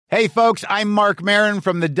Hey folks, I'm Mark Maron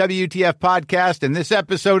from the WTF podcast, and this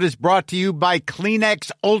episode is brought to you by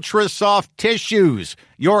Kleenex Ultra Soft Tissues,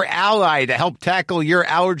 your ally to help tackle your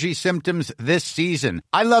allergy symptoms this season.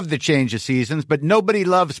 I love the change of seasons, but nobody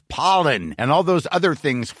loves pollen and all those other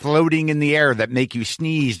things floating in the air that make you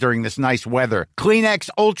sneeze during this nice weather. Kleenex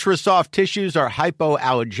Ultra Soft Tissues are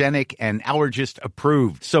hypoallergenic and allergist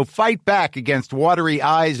approved, so fight back against watery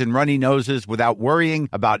eyes and runny noses without worrying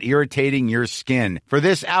about irritating your skin. For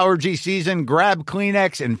this allergy season, grab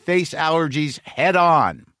Kleenex and face allergies head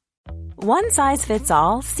on. One size fits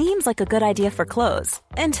all seems like a good idea for clothes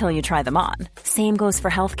until you try them on. Same goes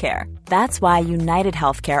for healthcare. That's why United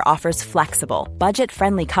Healthcare offers flexible,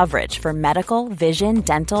 budget-friendly coverage for medical, vision,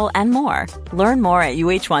 dental, and more. Learn more at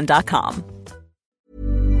uh1.com.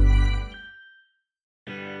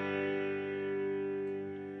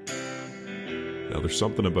 Now, there's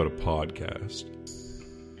something about a podcast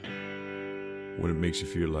when it makes you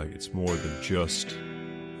feel like it's more than just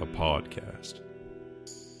a podcast.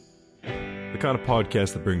 The kind of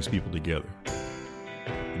podcast that brings people together.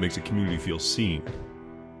 It makes a community feel seen.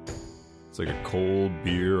 It's like a cold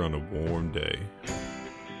beer on a warm day.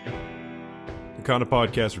 The kind of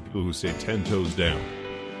podcast for people who say 10 toes down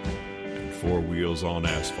and 4 wheels on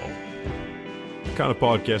asphalt. The kind of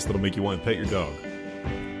podcast that'll make you want to pet your dog.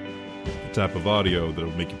 The type of audio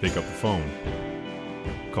that'll make you pick up the phone,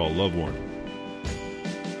 call a loved one.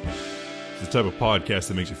 It's the type of podcast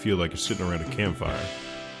that makes you feel like you're sitting around a campfire,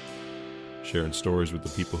 sharing stories with the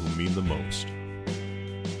people who mean the most.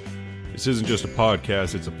 This isn't just a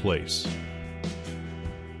podcast, it's a place.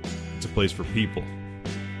 It's a place for people,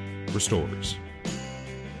 for stories.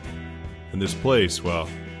 And this place, well,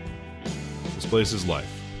 this place is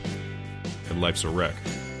life. And life's a wreck.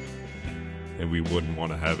 And we wouldn't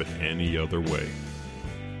want to have it any other way.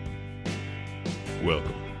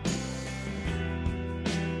 Welcome.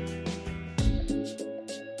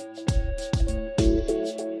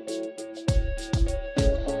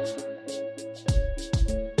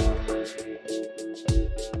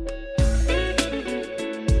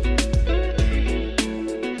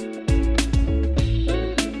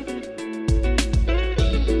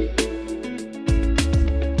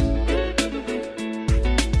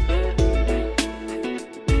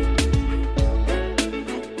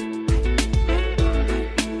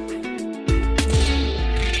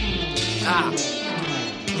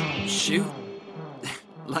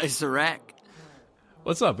 Life's a wreck.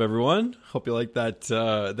 What's up, everyone? Hope you like that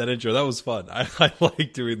that intro. That was fun. I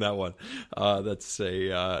like doing that one. That's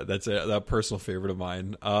a personal favorite of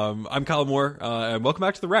mine. I'm Kyle Moore, and welcome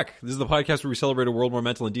back to The Wreck. This is the podcast where we celebrate a world more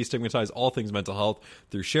mental and destigmatize all things mental health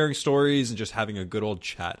through sharing stories and just having a good old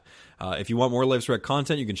chat. If you want more Life's a Wreck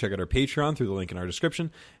content, you can check out our Patreon through the link in our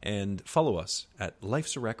description and follow us at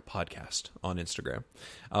Life's a Wreck Podcast on Instagram.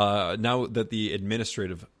 Now that the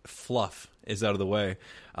administrative fluff is out of the way,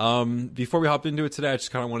 before we hop into it today, I just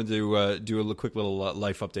kind of wanted to do a quick little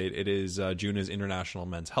life update. It is June is International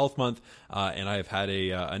Men's Health Month, and I have had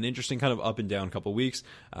an interesting kind of up and down couple weeks,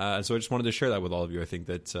 and so I just wanted to share that with all of you. I think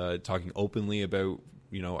that talking openly about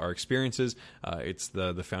our experiences, it's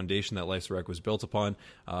the foundation that Life's a Wreck was built upon,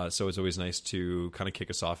 so it's always nice to kind of kick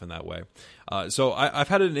us off in that way. So I've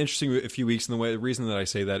had an interesting few weeks, and the reason that I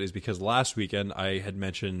say that is because last weekend I had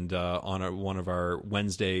mentioned on one of our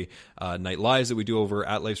Wednesday night lives that we do over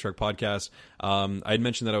at Life's a Wreck Podcast, I had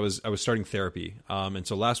mentioned that I was starting therapy, and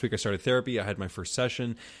so last week I started therapy. I had my first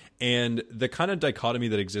session, and the kind of dichotomy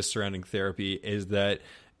that exists surrounding therapy is that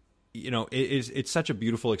it's such a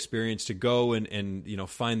beautiful experience to go and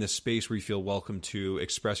find this space where you feel welcome to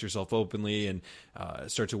express yourself openly and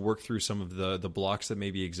start to work through some of the blocks that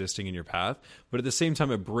may be existing in your path. But at the same time,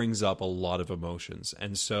 it brings up a lot of emotions.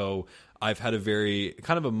 And so I've had a very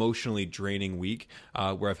kind of emotionally draining week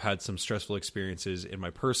where I've had some stressful experiences in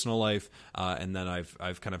my personal life, and then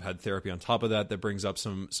I've kind of had therapy on top of that brings up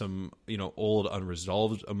some old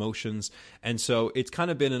unresolved emotions, and so it's kind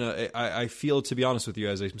of been I feel, to be honest with you,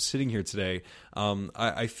 as I'm sitting here today,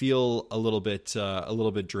 I feel a little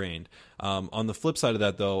bit drained. On the flip side of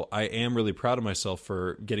that, though, I am really proud of myself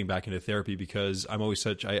for getting back into therapy, because I'm always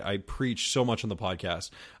I preach so much on the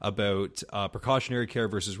podcast about precautionary care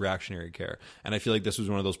versus reactionary care. And I feel like this was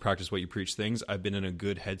one of those practice what you preach things. I've been in a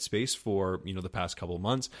good headspace for, the past couple of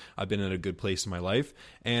months. I've been in a good place in my life.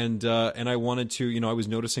 And I wanted to, I was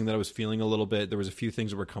noticing that I was feeling a little bit, there was a few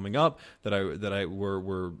things that were coming up that I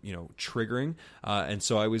were triggering. And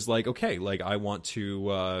so I was like, okay, like I want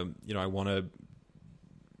to, I want to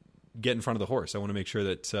get in front of the horse. I want to make sure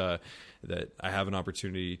that I have an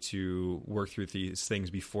opportunity to work through these things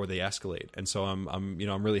before they escalate. And so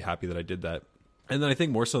I'm really happy that I did that. And then I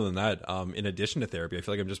think more so than that, in addition to therapy, I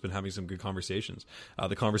feel like I've just been having some good conversations.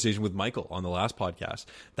 The conversation with Michael on the last podcast,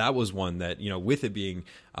 that was one that, with it being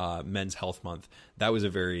Men's Health Month, that was a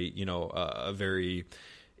very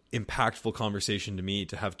impactful conversation to me,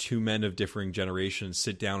 to have two men of differing generations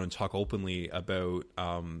sit down and talk openly about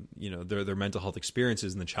their mental health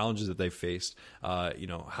experiences and the challenges that they've faced,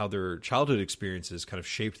 how their childhood experiences kind of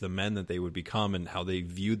shaped the men that they would become and how they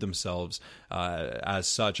viewed themselves as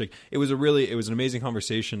such. Like, it was an amazing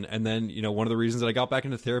conversation. And then one of the reasons that I got back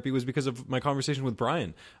into therapy was because of my conversation with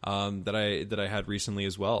Brian that I had recently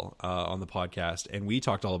as well on the podcast, and we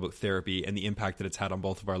talked all about therapy and the impact that it's had on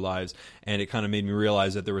both of our lives. And it kind of made me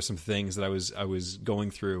realize that there were some things that I was going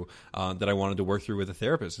through that I wanted to work through with a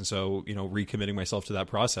therapist. And so, recommitting myself to that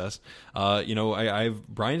process, I have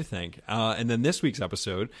Brian to thank. And then this week's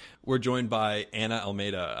episode, we're joined by Anna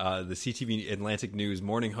Almeida, the CTV Atlantic News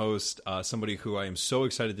morning host, somebody who I am so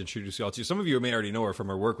excited to introduce you all to. Some of you may already know her from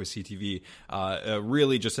her work with CTV,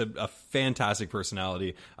 really just a fantastic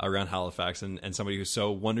personality around Halifax, and somebody who's so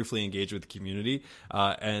wonderfully engaged with the community,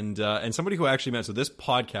 and somebody who I actually met. So this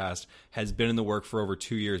podcast has been in the work for over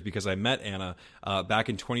 2 years, because I met Anna back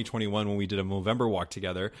in 2021 when we did a Movember walk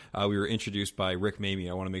together. We were introduced by Rick Mamie.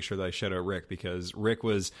 I want to make sure that I shout out Rick, because Rick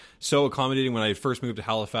was so accommodating. When I first moved to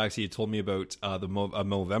Halifax, he had told me about the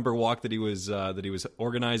Movember walk that he was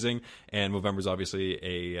organizing, and Movember is obviously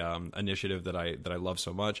a initiative that I love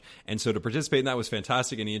so much. And so to participate in that was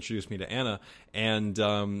fantastic, and he introduced me to Anna. And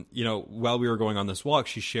while we were going on this walk,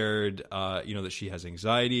 she shared that she has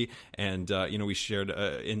anxiety, and we shared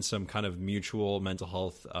in some kind of mutual mental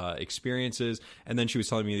health experiences. And then she was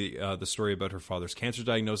telling me the story about her father's cancer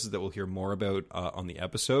diagnosis that we'll hear more about on the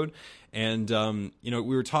episode. And we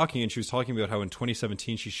were talking, and she was talking about how in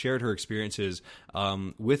 2017 she shared her experiences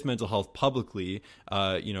with mental health publicly,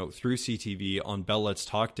 through CTV on Bell Let's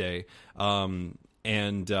Talk Day. Bell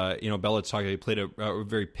Let's Talk Day played a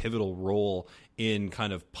very pivotal role in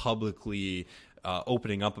kind of publicly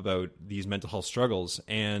opening up about these mental health struggles.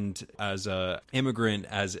 And as a immigrant,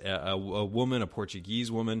 as a woman, a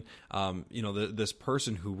Portuguese woman, this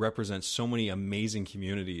person who represents so many amazing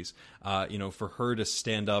communities, for her to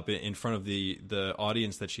stand up in front of the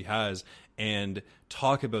audience that she has and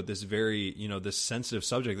talk about this very, this sensitive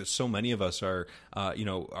subject that so many of us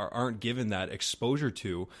aren't given that exposure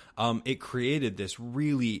to, it created this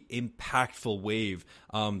really impactful wave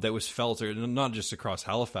that was felt, not just across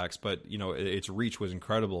Halifax, but, its reach was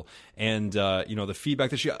incredible. And, the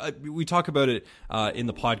feedback that we talk about it in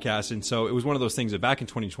the podcast. And so it was one of those things that back in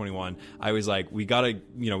 2021, I was like, we gotta,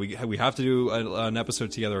 we have to do an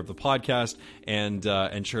episode together of the podcast.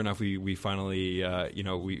 And sure enough, we finally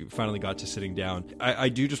got to sitting down. I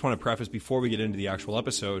do just want to preface before we get into the actual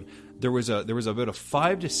episode, there was about a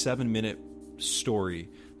 5 to 7 minute story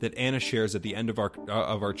that Anna shares at the end of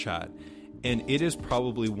our chat, and it is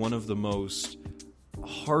probably one of the most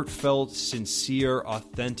heartfelt, sincere,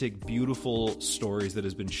 authentic, beautiful stories that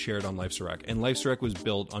has been shared on Life's a Wreck. And Life's a Wreck was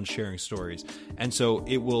built on sharing stories, and so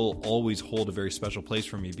it will always hold a very special place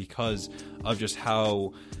for me because of just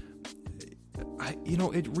how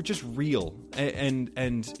it was just real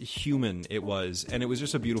and human it was. And it was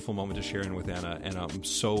just a beautiful moment to share in with Anna. And I'm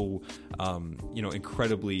so,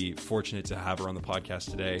 incredibly fortunate to have her on the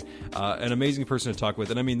podcast today. An amazing person to talk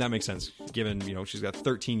with. And I mean, that makes sense given, she's got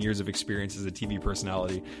 13 years of experience as a TV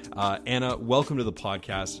personality. Anna, welcome to the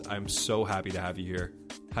podcast. I'm so happy to have you here.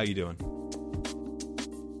 How you doing?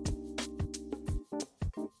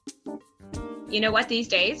 You know what, these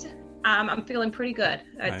days, I'm feeling pretty good.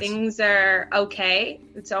 Nice. Things are okay.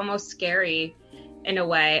 It's almost scary in a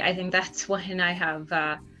way. I think that's when I have,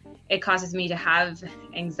 it causes me to have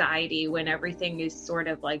anxiety when everything is sort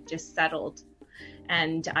of like just settled.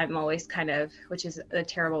 And I'm always kind of, which is a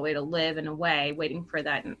terrible way to live in a way, waiting for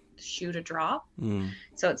that shoe to drop.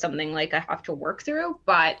 So it's something like I have to work through,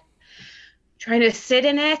 but trying to sit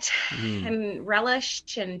in it and relish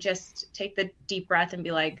and just take the deep breath and be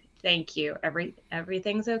like, thank you.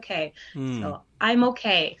 Everything's okay. So I'm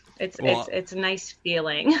okay. It's a nice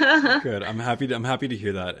feeling. Good. I'm happy to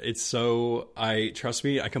hear that. It's so, trust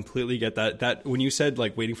me, I completely get that when you said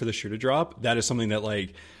like waiting for the shoe to drop, that is something that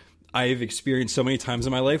like I've experienced so many times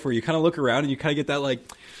in my life where you kind of look around and you kind of get that like,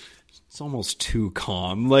 it's almost too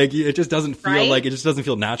calm. Like it just doesn't feel like, it just doesn't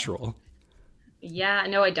feel natural. Yeah,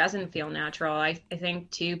 no, it doesn't feel natural. I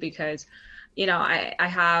think too, because,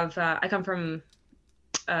 I come from,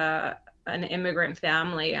 an immigrant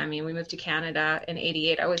family. I mean, we moved to Canada in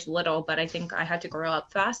 88. I was little, but I think I had to grow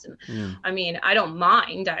up fast. And I mean, I don't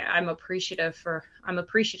mind. I'm appreciative.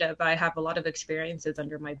 I have a lot of experiences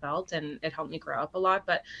under my belt and it helped me grow up a lot.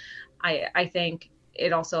 But I think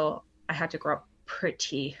it also, I had to grow up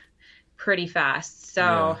pretty fast.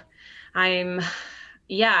 So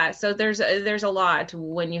so there's a lot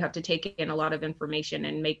when you have to take in a lot of information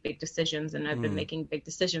and make big decisions. And I've been making big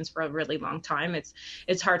decisions for a really long time.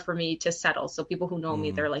 It's hard for me to settle. So people who know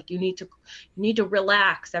me, they're like, you need to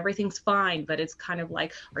relax. Everything's fine. But it's kind of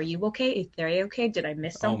like, are you okay? Are you okay? Did I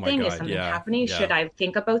miss something? Oh my God, Is something happening? Yeah. Should I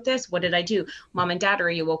think about this? What did I do? Mom and Dad, are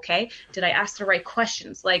you okay? Did I ask the right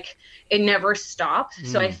questions? Like, it never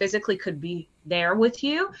stops. So I physically could be there with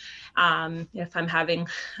you. If I'm having,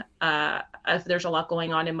 if there's a lot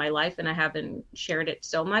going on in my life and I haven't shared it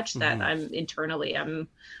so much that I'm internally, I'm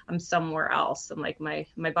somewhere else. I'm like, my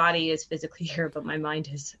body is physically here, but my mind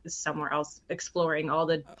is somewhere else, exploring all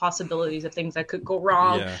the possibilities of things that could go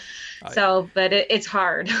wrong. Yeah. But it's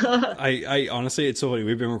hard. I honestly, it's so funny.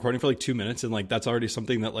 We've been recording for like 2 minutes, and like, that's already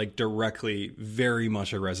something that like directly, very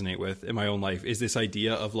much I resonate with in my own life, is this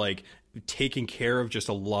idea of like taking care of just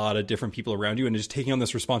a lot of different people around you and just taking on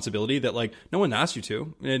this responsibility that like no one asked you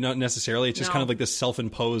to, and not necessarily. It's just kind of like this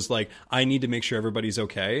self-imposed, like, I need to make sure everybody's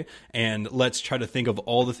okay. And let's try to think of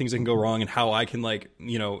all the things that can go wrong and how I can, like,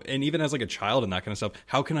 you know, and even as like a child and that kind of stuff,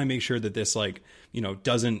 how can I make sure that this, like, you know,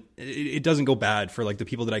 doesn't go bad for like the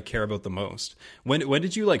people that I care about the most. When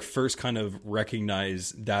did you like first kind of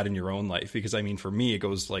recognize that in your own life? Because I mean, for me, it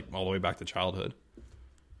goes like all the way back to childhood.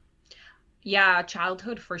 Yeah,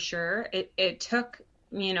 childhood for sure. It took,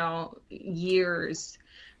 you know, years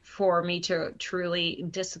for me to truly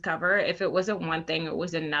discover. If it wasn't one thing, it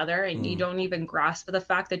was another. And you don't even grasp the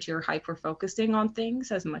fact that you're hyper focusing on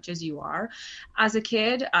things as much as you are as a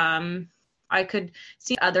kid. I could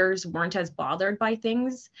see others weren't as bothered by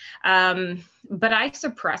things. But I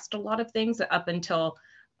suppressed a lot of things up until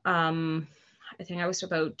I think I was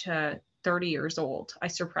about 30 years old. I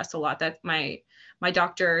suppressed a lot. That my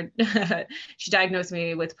doctor, she diagnosed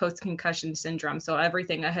me with post-concussion syndrome. So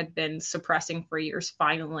everything I had been suppressing for years,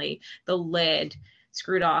 finally, the lid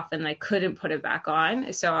screwed off and I couldn't put it back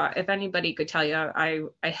on. So if anybody could tell you,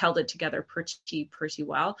 I held it together pretty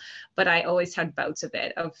well, but I always had bouts of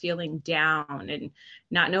it, of feeling down and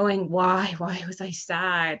not knowing why was I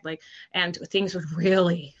sad? Like, and things would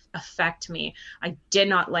really affect me. I did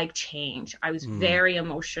not like change. I was very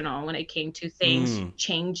emotional when it came to things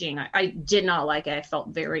changing. I did not like it. I felt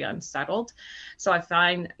very unsettled. So I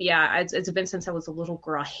find, it's been since I was a little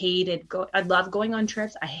girl. I love going on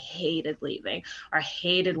trips. I hated leaving, or I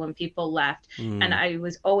hated when people left. And I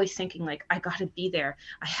was always thinking, like, I got to be there.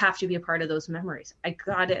 I have to be a part of those memories. I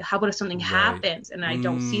got it. How about if something happens and I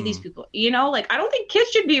don't see these people? You know, like, I don't think kids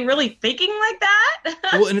should be really thinking like that.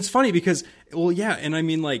 Well, and it's funny because, well, yeah. And I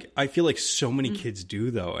mean, like, I feel like so many kids do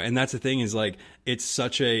though. And that's the thing, is like, it's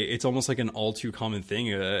almost like an all too common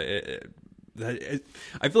thing. I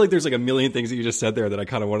feel like there's like a million things that you just said there that I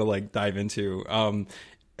kind of want to like dive into.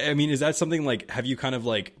 I mean, is that something like, have you kind of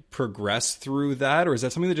like progressed through that, or is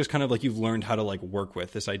that something that just kind of like you've learned how to like work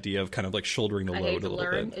with, this idea of kind of like shouldering the load a little bit?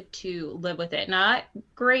 I learned to live with it. Not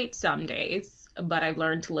great some days, but I've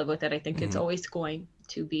learned to live with it. I think it's always going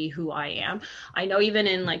to be who I am. I know even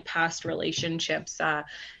in like past relationships,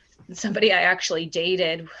 somebody I actually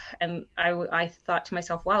dated, and I thought to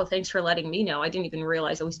myself, wow, thanks for letting me know. I didn't even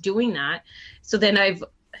realize I was doing that. So then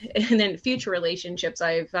and then future relationships,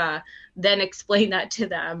 I've then explained that to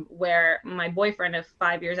them, where my boyfriend of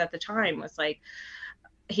 5 years at the time was like,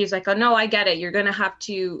 he's like, oh no, I get it. You're going to have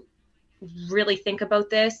to really think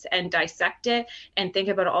about this and dissect it and think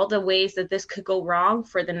about all the ways that this could go wrong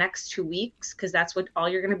for the next 2 weeks, because that's what all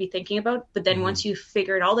you're going to be thinking about. But then once you've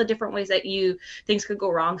figured all the different ways that things could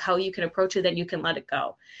go wrong, how you can approach it, then you can let it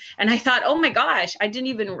go. And I thought, oh my gosh, I didn't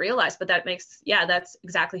even realize, but that's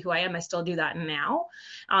exactly who I am. I still do that now.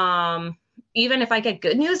 Even if I get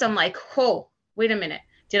good news, I'm like, oh, wait a minute.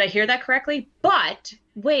 Did I hear that correctly? But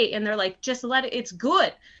wait. And they're like, just let it, it's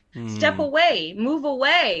good. Step away, move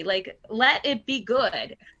away, like, let it be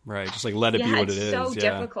good. Right. Just like, let it be what it is. So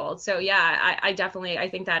difficult. So I definitely, I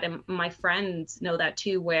think that, and my friends know that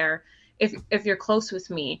too, where if you're close with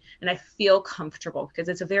me and I feel comfortable, because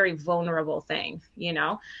it's a very vulnerable thing, you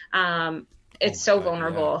know, it's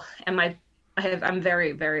vulnerable. Yeah. And I'm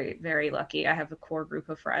very, very, very lucky. I have a core group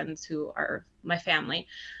of friends who are my family.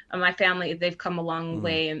 My family, they've come a long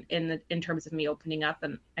way in terms of me opening up,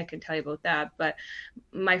 and I can tell you about that. But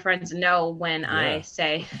my friends know when I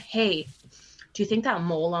say, hey, do you think that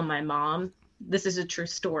mole on my mom, this is a true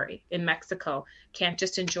story, in Mexico, can't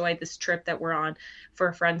just enjoy this trip that we're on for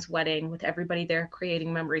a friend's wedding with everybody there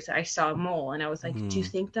creating memories? I saw a mole and I was like, do you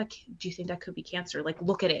think that could be cancer? Like,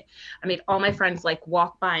 look at it. I made all my friends like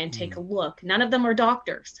walk by and take a look. None of them are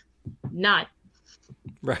doctors. None.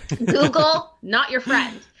 Right. Google, not your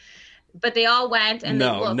friend. But they all went and they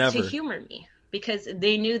looked to humor me. because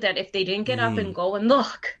they knew that if they didn't get up and go and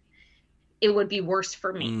look, it would be worse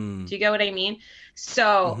for me. Do you get what I mean?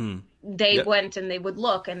 So they went and they would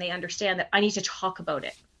look, and they understand that I need to talk about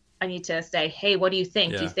it. I need to say, hey, what do you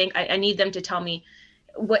think? Do you think I need them to tell me,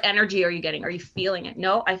 what energy are you getting? Are you feeling it?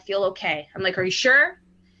 No, I feel okay. I'm like, are you sure?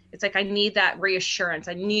 It's like, I need that reassurance.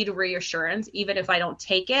 I need reassurance. Even if I don't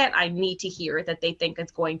take it, I need to hear that they think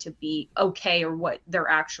it's going to be okay, or what they're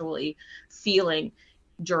actually feeling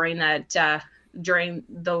during that, during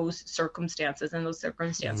those circumstances and those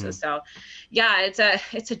circumstances. So yeah,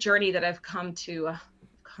 it's a journey that I've come to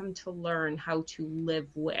learn how to live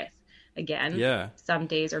with. Again, some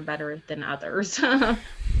days are better than others.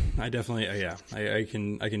 I definitely, I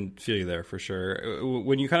can feel you there for sure.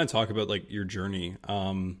 When you kind of talk about like your journey,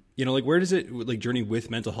 you know, like where does it, like journey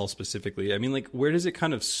with mental health specifically? I mean, like where does it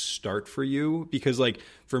kind of start for you? Because like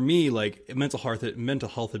for me, like mental health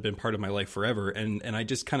had been part of my life forever, and I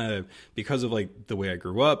just kind of, because of like the way I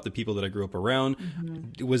grew up, the people that I grew up around,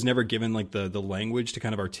 was never given like the language to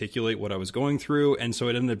kind of articulate what I was going through, and so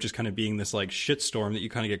it ended up just kind of being this like shitstorm that you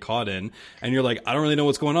kind of get caught in, and you're like, I don't really know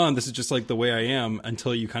what's going on. This is just like the way I am,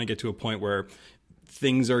 until you kind of get to a point where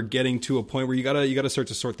things are getting to a point where you gotta start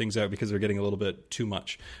to sort things out because they're getting a little bit too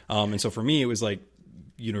much. And so for me, it was like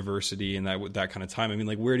university and that kind of time. I mean,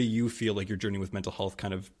 like, where do you feel like your journey with mental health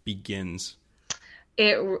kind of begins?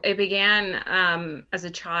 It began as a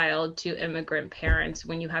child to immigrant parents,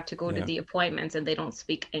 when you have to go to the appointments and they don't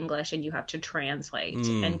speak English and you have to translate,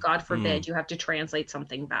 and God forbid you have to translate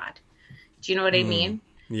something bad. Do you know what I mean?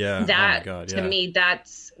 Yeah. That, oh my God, to me,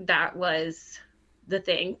 that was the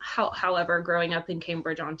thing. However, growing up in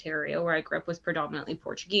Cambridge, Ontario, where I grew up, was predominantly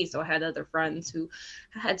Portuguese. So I had other friends who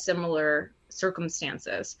had similar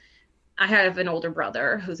circumstances. I have an older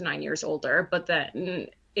brother who's 9 years older, but then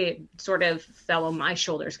it sort of fell on my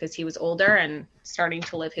shoulders because he was older and starting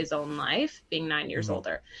to live his own life, being 9 years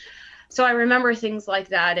older. So I remember things like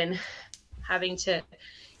that, and having to,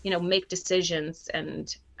 make decisions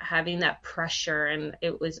and having that pressure, and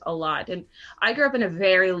it was a lot. And I grew up in a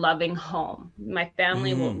very loving home. My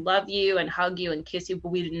family will love you and hug you and kiss you, but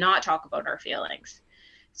we did not talk about our feelings.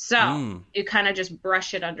 So you kind of just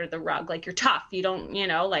brush it under the rug. Like, you're tough. You don't,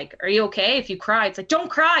 like, are you okay? If you cry, it's like, don't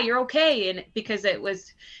cry, you're okay. And because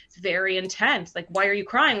it's very intense. Like, why are you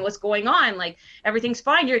crying? What's going on? Like, everything's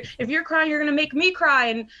fine. If you're crying, you're going to make me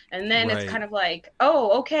cry. And then it's kind of like,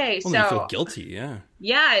 oh, okay. Well, so you feel guilty. Yeah.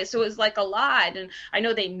 Yeah. So it was like a lot. And I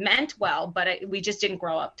know they meant well, but we just didn't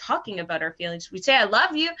grow up talking about our feelings. We'd say, I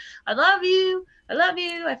love you. I love you. I love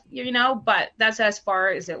you. But that's as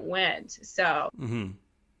far as it went. So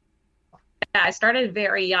yeah, I started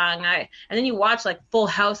very young. And then you watch like Full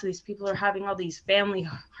House, these people are having all these family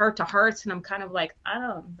heart-to-hearts, and I'm kind of like,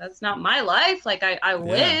 that's not my life. Like, I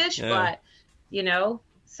wish, but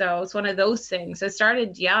so it's one of those things. I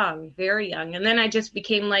started young, very young. And then I just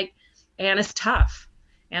became like, Anna's tough.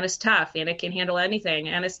 Anna's tough. Anna can handle anything.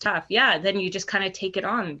 Anna's tough. Yeah. Then you just kind of take it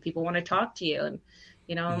on. People want to talk to you. And,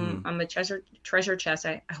 I'm a treasure chest.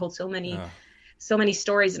 I hold so many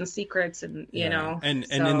stories and secrets, and and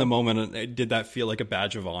in the moment, did that feel like a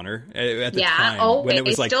badge of honor at the time? When it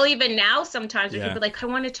was like, still even now sometimes people be like, I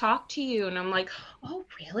want to talk to you, and I'm like, oh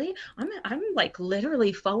really? I'm like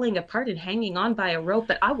literally falling apart and hanging on by a rope,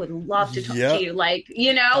 but I would love to talk to you, like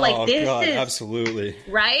like this God, is absolutely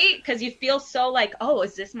right, because you feel so like, oh,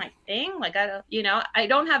 is this my thing? Like, I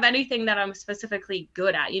don't have anything that I'm specifically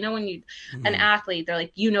good at. When you an athlete, they're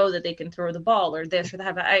like, that they can throw the ball or this or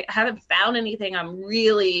that, but I haven't found anything I'm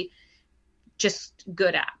really just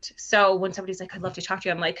good at. So when somebody's like, I'd love to talk to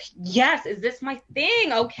you, I'm like, yes, is this my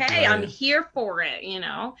thing? Okay, right. I'm here for it,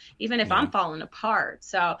 even if I'm falling apart.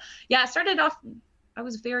 So yeah, I started off, I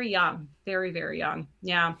was very young, very, very young.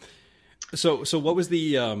 Yeah. So what was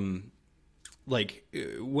the, like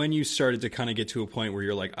when you started to kind of get to a point where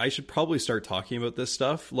you're like, I should probably start talking about this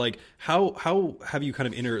stuff? Like how have you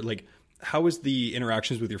kind of how has the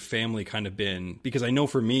interactions with your family kind of been? Because I know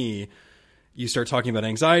for me, you start talking about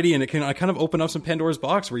anxiety, and it can kind of open up some Pandora's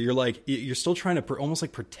box where you're like, you're still trying to almost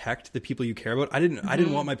like protect the people you care about. I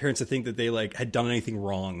didn't want my parents to think that they like had done anything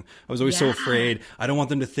wrong. I was always so afraid. I don't want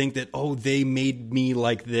them to think that, oh, they made me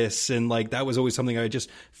like this. And like, that was always something I just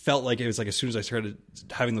felt like it was like, as soon as I started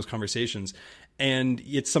having those conversations, and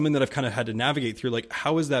it's something that I've kind of had to navigate through. Like,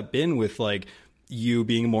 how has that been with like you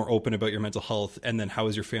being more open about your mental health? And then how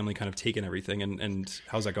has your family kind of taken everything, and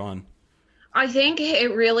how's that gone? I think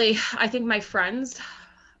my friends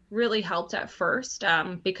really helped at first,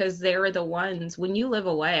 because they were the ones, when you live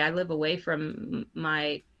away, I live away from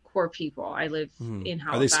my core people. I live in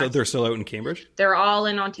Halifax. Are they still? They're still out in Cambridge? They're all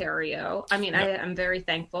in Ontario. I mean, I'm very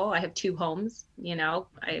thankful. I have 2 homes. You know,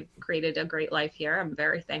 I've created a great life here. I'm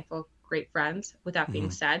very thankful. Great friends. With that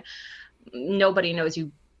being said, nobody knows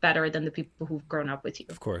you better than the people who've grown up with you.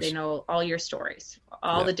 Of course. They know all your stories,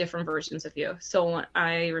 all the different versions of you. So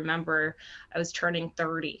I remember I was turning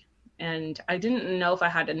 30 and I didn't know if I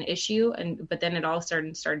had an issue, but then it all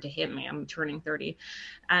started to hit me. I'm turning 30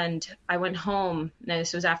 and I went home. Now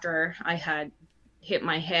this was after I had hit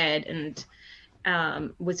my head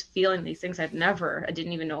and was feeling these things I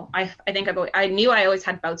didn't even know. I knew I always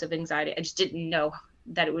had bouts of anxiety. I just didn't know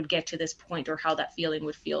that it would get to this point or how that feeling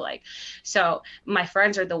would feel like. So my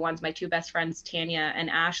friends are the ones, my 2 best friends, Tanya and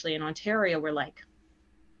Ashley in Ontario, were like,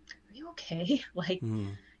 are you okay? Like,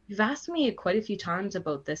 you've asked me quite a few times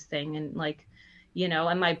about this thing. And like, you know,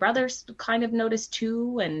 and my brothers kind of noticed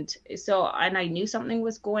too. And I knew something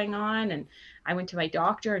was going on, and I went to my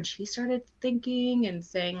doctor and she started thinking and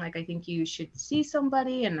saying like, I think you should see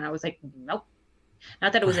somebody. And I was like, nope.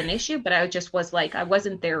 Not that it was an issue, but I just was like, I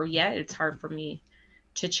wasn't there yet. It's hard for me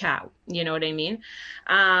to chat, you know what I mean?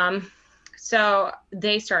 So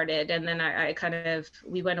they started, and then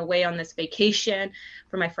we went away on this vacation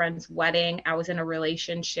for my friend's wedding. I was in a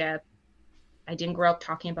relationship. I didn't grow up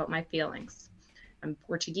talking about my feelings. I'm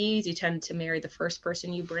Portuguese. You tend to marry the first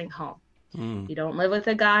person you bring home. You don't live with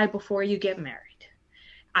a guy before you get married.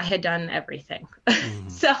 I had done everything.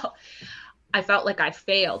 So I felt like I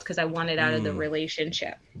failed because I wanted out of the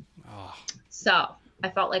relationship. So I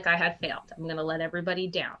felt like I had failed. I'm going to let everybody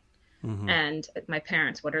down. And my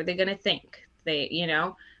parents, what are they going to think?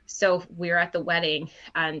 So we were at the wedding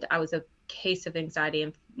and I was a case of anxiety,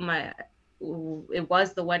 and it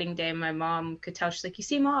was the wedding day. My mom could tell. She's like, you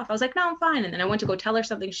seem off. I was like, no, I'm fine. And then I went to go tell her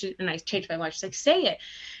something and I changed my mind. She's like, say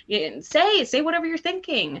it. Say whatever you're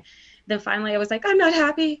thinking. Then finally I was like, I'm not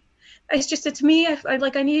happy. It's me.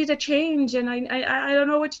 I needed a change, and I don't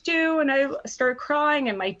know what to do. And I started crying,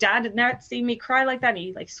 and my dad had not seen me cry like that. And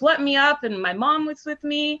he like swept me up, and my mom was with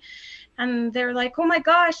me, and they're like, oh my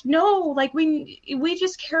gosh, no, like we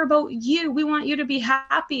just care about you. We want you to be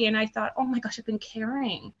happy. And I thought, oh my gosh, I've been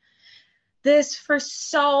carrying this for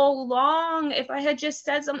so long. If I had just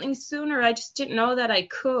said something sooner, I just didn't know that I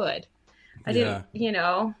could. I didn't,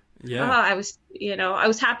 I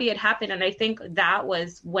was happy it happened. And I think that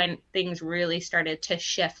was when things really started to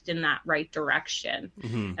shift in that right direction.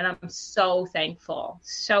 And I'm so thankful.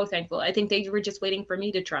 So thankful. I think they were just waiting for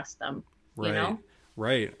me to trust them. Right. You know?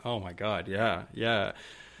 Right. Oh my God. Yeah. Yeah.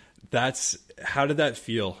 How did that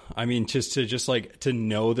feel? I mean, to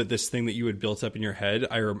know that this thing that you had built up in your head,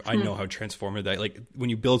 I know how transformative that, like when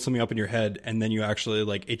you build something up in your head and then you actually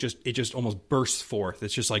like, it just almost bursts forth.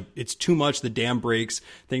 It's just like, it's too much. The dam breaks,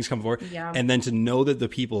 things come forward. Yeah. And then to know that the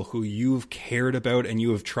people who you've cared about and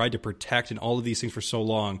you have tried to protect and all of these things for so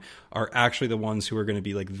long are actually the ones who are going to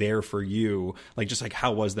be like there for you. Like, just like,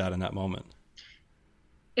 how was that in that moment?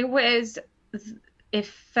 It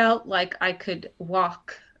felt like I could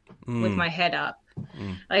walk with my head up.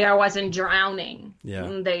 Like I wasn't drowning.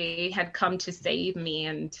 Yeah. They had come to save me,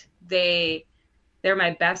 and they're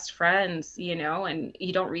my best friends, you know, and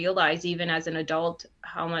you don't realize even as an adult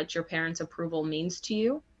how much your parents' approval means to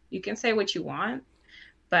you. You can say what you want,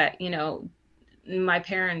 but you know, my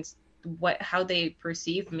parents, how they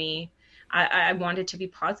perceive me, I wanted to be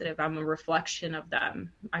positive. I'm a reflection of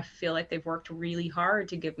them. I feel like they've worked really hard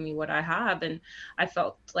to give me what I have. And I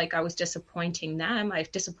felt like I was disappointing them. I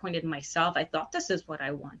disappointed myself. I thought this is what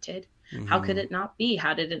I wanted. How could it not be?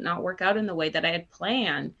 How did it not work out in the way that I had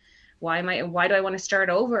planned? Why do I want to start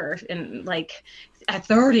over? And like at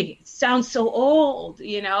 30, it sounds so old,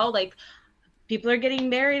 you know, like people are getting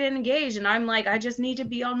married and engaged, and I'm like, I just need to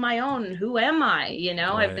be on my own. Who am I? You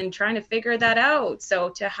know, right. I've been trying to figure that out. So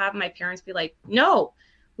to have my parents be like, no,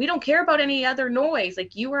 we don't care about any other noise.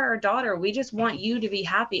 Like, you are our daughter. We just want you to be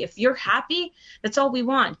happy. If you're happy, that's all we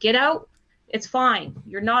want. Get out. It's fine.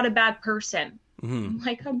 You're not a bad person. I'm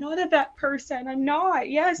like, I'm not a bad person. I'm not.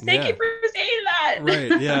 Yes. Thank you for saying that.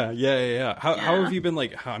 Right. Yeah. How have you been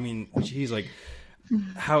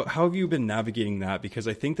how have you been navigating that? Because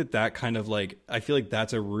I think that kind of like, I feel like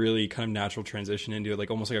that's a really kind of natural transition into like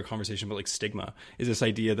almost like a conversation about like stigma, is this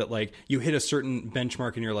idea that like you hit a certain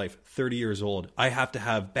benchmark in your life, 30 years old, I have to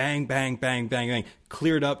have bang, bang, bang, bang, bang,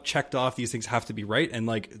 cleared up, checked off. These things have to be right. And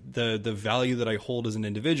like the value that I hold as an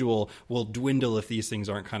individual will dwindle if these things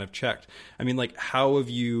aren't kind of checked. I mean, like, how have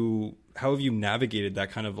you navigated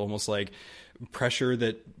that kind of almost like pressure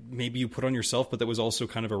that maybe you put on yourself, but that was also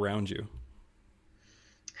kind of around you?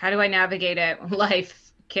 How do I navigate it?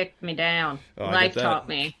 Life kicked me down. Oh, Life taught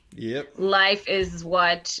me. Yep. Life is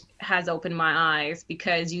what has opened my eyes,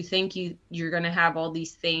 because you think you're going to have all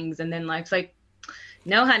these things, and then life's like,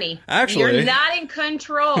 no, honey, actually, you're not in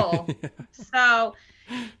control. Yeah. So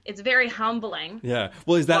it's very humbling. Yeah.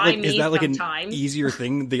 Well, is that like an sometimes. Easier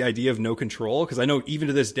thing, the idea of no control? Because I know even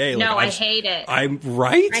to this day, like, no, I hate it. I'm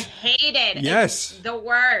right. I hate it. Yes. It's the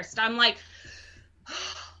worst. I'm like,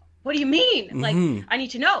 what do you mean? Like, I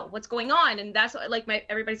need to know what's going on. And that's like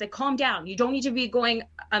everybody's like, calm down. You don't need to be going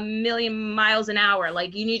a million miles an hour.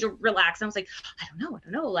 Like, you need to relax. And I was like, I don't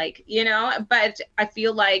know. Like, but I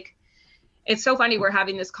feel like it's so funny we're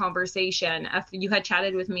having this conversation. If you had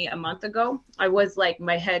chatted with me a month ago, I was like,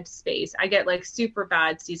 my head space. I get like super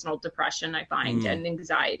bad seasonal depression, I find, and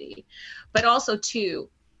anxiety. But also too,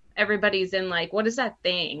 everybody's in like, what is that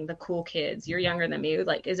thing? The cool kids. You're younger than me.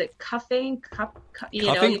 Like, is it cuffing?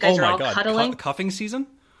 You guys are all cuddling. Cuffing season?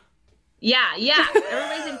 Yeah.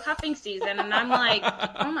 Everybody's in cuffing season. And I'm like,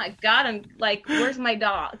 oh my God. I'm like, where's my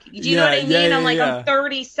dog? Do you know what I mean? I'm like, I'm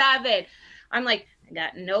 37. I'm like, I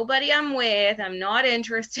got nobody I'm with. I'm not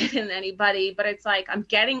interested in anybody. But it's like, I'm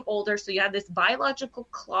getting older. So you have this biological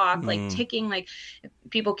clock, like ticking, like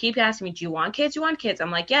people keep asking me, do you want kids? You want kids?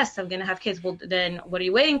 I'm like, yes, I'm going to have kids. Well, then what are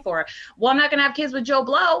you waiting for? Well, I'm not going to have kids with Joe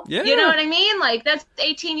Blow. Yeah. You know what I mean? Like, that's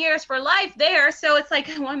 18 years for life there. So it's like,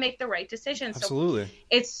 I want to make the right decision. Absolutely. So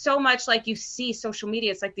it's so much like you see social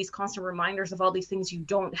media. It's like these constant reminders of all these things you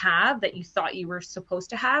don't have that you thought you were supposed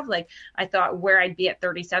to have. Like, I thought where I'd be at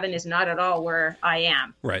 37 is not at all where I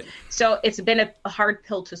am. Right. So it's been a hard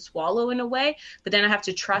pill to swallow in a way, but then I have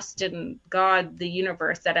to trust in God, the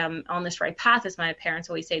universe, that I'm on this right path. As my parents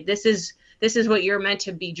always say, this is what you're meant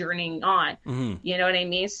to be journeying on. You know what I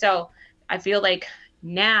mean? So I feel like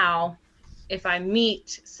now if I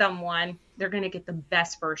meet someone, they're going to get the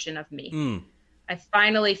best version of me. I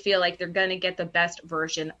finally feel like they're going to get the best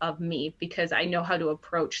version of me because I know how to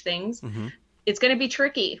approach things. It's going to be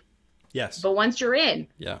tricky. Yes. But once you're in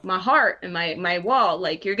my heart and my wall,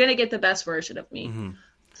 like, you're going to get the best version of me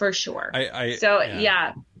for sure.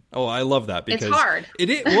 Yeah. Oh, I love that because it's hard. It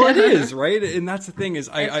is, right? And that's the thing is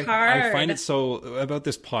I find it so about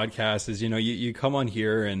this podcast is, you come on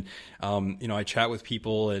here and, I chat with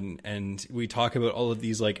people and we talk about all of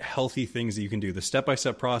these like healthy things that you can do, the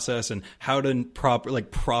step-by-step process and how to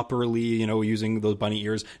properly, using those bunny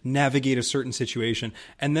ears, navigate a certain situation.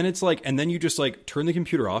 And then it's like, and then you just like turn the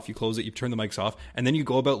computer off, you close it, you turn the mics off, and then you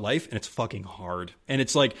go about life and it's fucking hard. And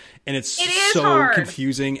it's like, and it's so hard.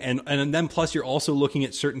 Confusing. And then plus you're also looking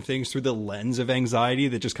at certain things through the lens of anxiety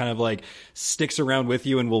that just kind of like sticks around with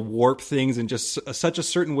you and will warp things in just such a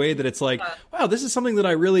certain way that it's like, wow, this is something that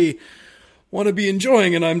I really want to be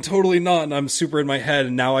enjoying and I'm totally not, and I'm super in my head,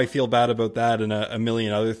 and now I feel bad about that and a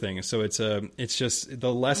million other things. So it's just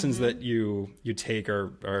the lessons that you take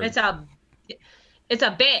are it's a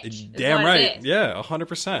bitch. Damn right. Yeah,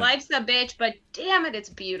 100%. Life's a bitch, but damn it, it's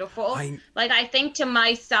beautiful. I think to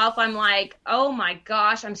myself, I'm like, oh my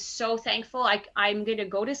gosh, I'm so thankful. I'm going to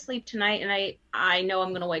go to sleep tonight and I know I'm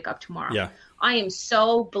going to wake up tomorrow. Yeah. I am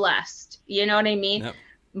so blessed. You know what I mean? Yep.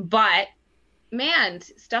 But man,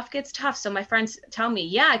 stuff gets tough. So my friends tell me,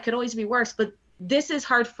 yeah, it could always be worse, but this is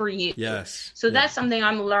hard for you. Yes. So that's something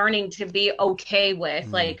I'm learning to be okay with,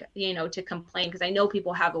 like, to complain, because I know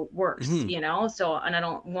people have it worse, so, and I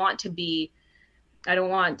don't want to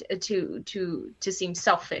seem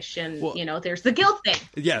selfish and, there's the guilt thing.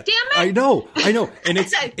 Yeah. Damn it. I know. And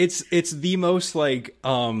it's the most like,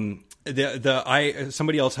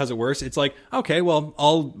 somebody else has it worse. It's like, okay, well,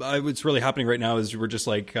 what's really happening right now is we're just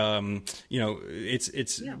like,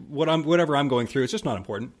 it's whatever I'm going through. It's just not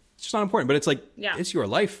important. It's just not important, but it's like, it's your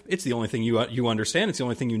life. It's the only thing you understand. It's the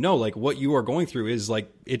only thing you know. Like, what you are going through is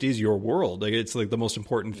like, it is your world. Like, it's like the most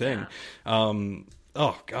important thing. Yeah.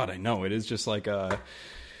 Oh God, I know. It is just like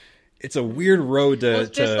it's a weird road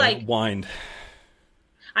to wind.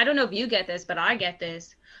 I don't know if you get this, but I get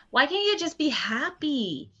this. Why can't you just be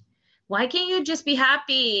happy? Why can't you just be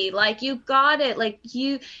happy? Like, you got it. Like,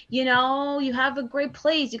 you have a great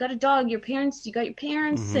place. You got a dog, you got your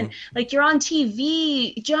parents, and like, you're on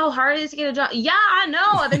TV. Joe, how hard it is to get a job. Yeah, I know.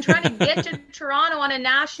 I've been trying to get to Toronto on a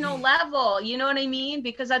national level. You know what I mean?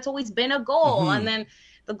 Because that's always been a goal. And then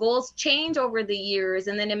the goals change over the years.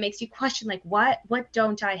 And then it makes you question, like, what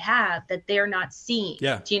don't I have that they're not seeing?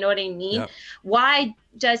 Yeah. Do you know what I mean? Yeah. Why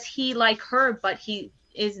does he like her, but he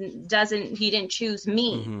didn't choose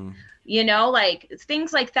me? like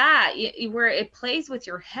things like that, where it plays with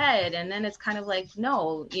your head. And then it's kind of like,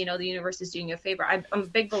 no, the universe is doing you a favor. I'm a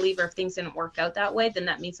big believer if things didn't work out that way, then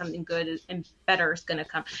that means something good and better is going to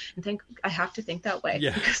come. And I have to think that way,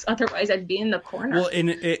 because otherwise I'd be in the corner. Well, and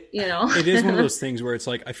it is one of those things where it's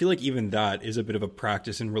like, I feel like even that is a bit of a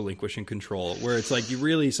practice in relinquishing control, where it's like, you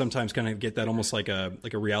really sometimes kind of get that almost like a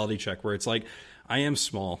reality check, where it's like, I am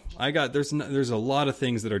small. There's a lot of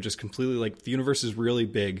things that are just completely like, the universe is really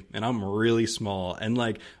big and I'm really small. And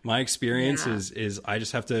like, my experience is I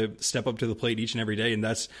just have to step up to the plate each and every day. And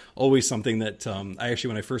that's always something that I actually,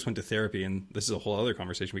 when I first went to therapy, and this is a whole other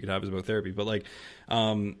conversation we could have is about therapy, but like,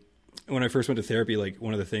 when I first went to therapy, like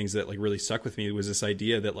one of the things that like really stuck with me was this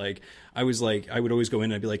idea that like, I would always go in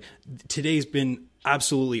and I'd be like, today's been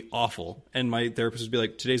absolutely awful. And my therapist would be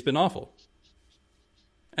like, today's been awful.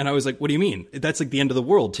 And I was like, what do you mean? That's like the end of the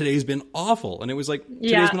world. Today's been awful. And it was like,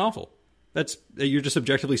 today's been awful. You're just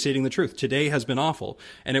objectively stating the truth. Today has been awful.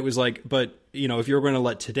 And it was like, but if you're going to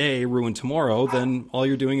let today ruin tomorrow, then all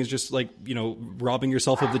you're doing is just like, robbing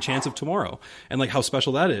yourself of the chance of tomorrow, and like how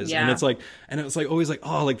special that is. Yeah. And it's like, always like,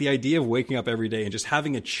 oh, like the idea of waking up every day and just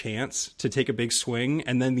having a chance to take a big swing,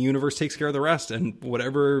 and then the universe takes care of the rest. And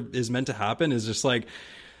whatever is meant to happen is just like,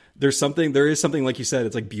 there is something, like you said,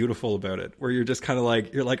 it's like beautiful about it, where you're just kind of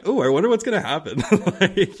like, oh, I wonder what's going to happen.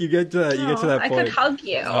 Like you get to that point. I could hug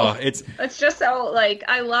you. Oh, it's just so like,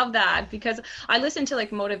 I love that, because I listen to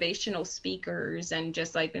like motivational speakers and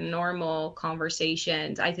just like normal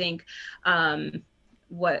conversations. I think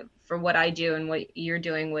what I do and what you're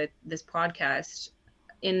doing with this podcast,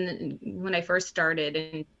 when I first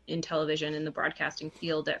started in television, in the broadcasting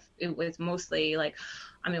field, it was mostly like,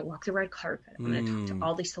 I'm going to walk the red carpet. I'm going to talk to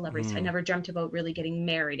all these celebrities. I never dreamt about really getting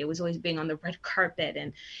married. It was always being on the red carpet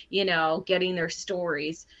and, getting their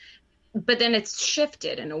stories. But then it's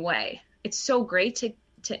shifted in a way. It's so great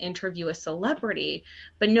to interview a celebrity,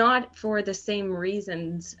 but not for the same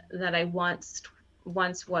reasons that I once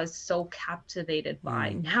was so captivated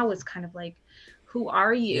by. Now it's kind of like, who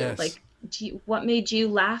are you? Yes. Like, what made you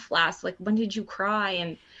laugh last? Like, when did you cry?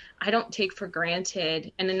 And I don't take for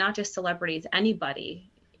granted, and not just celebrities, anybody.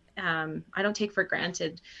 I don't take for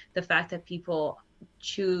granted the fact that people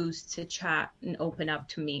choose to chat and open up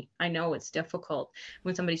to me. I know it's difficult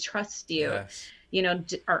when somebody trusts you.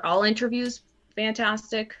 Yes. Are all interviews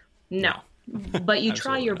fantastic? No, but you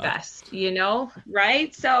try your best,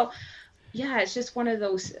 right? So yeah, it's just one of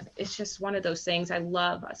those things I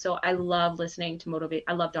love. So I love listening to motivate.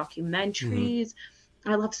 I love documentaries.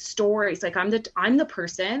 I love stories. Like I'm the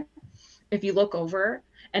person, if you look over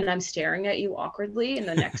and I'm staring at you awkwardly in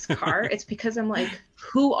the next car, it's because I'm like,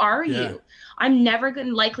 who are you? I'm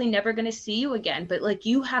likely never going to see you again. But like,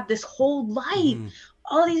 you have this whole life,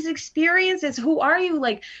 all these experiences. Who are you?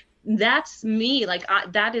 Like, that's me. Like,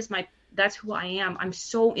 that's who I am. I'm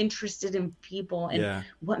so interested in people and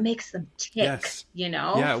what makes them tick,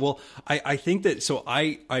 Yeah. Well, I think that, so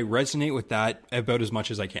I resonate with that about as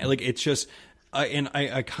much as I can. Like, it's just,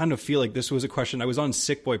 I kind of feel like this was a question. I was on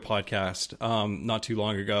Sick Boy podcast not too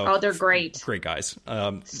long ago. Oh, they're great. Great guys.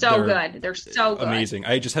 They're good. They're so good. Amazing.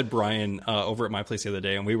 I just had Brian over at my place the other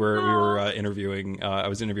day, and we were interviewing. I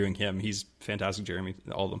was interviewing him. He's fantastic. Jeremy,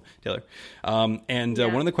 all of them. Taylor.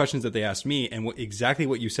 One of the questions that they asked me, and exactly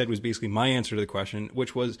what you said was basically my answer to the question,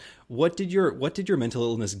 which was, what did your mental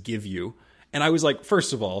illness give you? And I was like,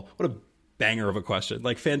 first of all, what a banger of a question,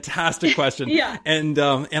 like fantastic question. And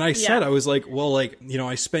I said, I was like, well, like,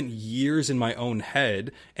 I spent years in my own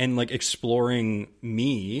head and like exploring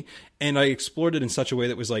me, and I explored it in such a way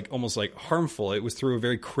that was like almost like harmful. It was through a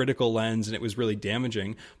very critical lens, and it was really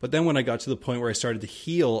damaging. But then when I got to the point where I started to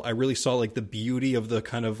heal, I really saw like the beauty of the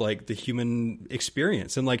kind of like the human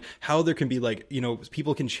experience, and like how there can be like,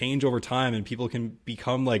 people can change over time, and people can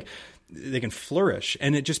become like, they can flourish.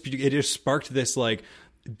 And it just sparked this like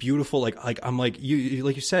beautiful, like I'm like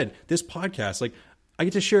you said, this podcast, like I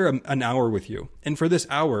get to share an hour with you, and for this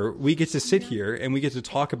hour we get to sit here and we get to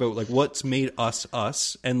talk about like what's made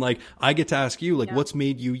us, and like I get to ask you like what's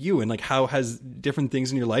made you, and like how has different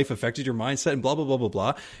things in your life affected your mindset, and blah blah blah blah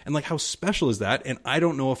blah, and like how special is that? And I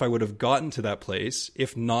don't know if I would have gotten to that place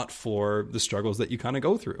if not for the struggles that you kind of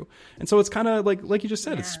go through. And so it's kind of like you just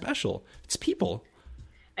said, it's special, it's people.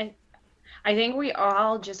 I think we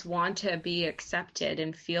all just want to be accepted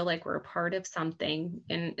and feel like we're a part of something.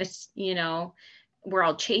 And it's, we're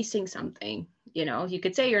all chasing something, you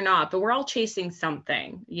could say you're not, but we're all chasing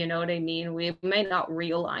something, you know what I mean? We may not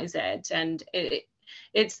realize it. And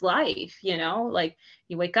it's life, like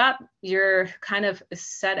you wake up, you're kind of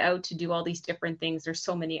set out to do all these different things. There's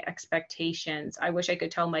so many expectations. I wish I could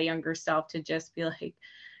tell my younger self to just be like,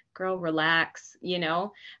 girl, relax,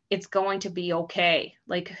 it's going to be okay.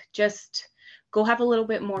 Like, just go have a little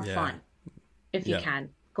bit more fun if you can.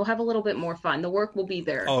 Go have a little bit more fun. The work will be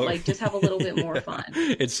there. Like, just have a little bit more fun.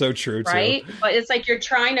 It's so true, right? Too. But it's like you're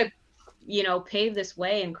trying to, pave this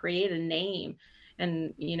way and create a name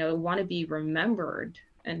and, want to be remembered.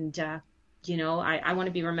 And, I want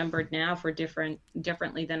to be remembered now for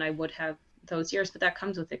differently than I would have those years, but that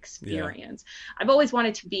comes with experience. I've always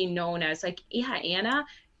wanted to be known as like, Anna.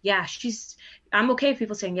 Yeah, I'm okay with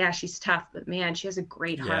people saying, yeah, she's tough, but man, she has a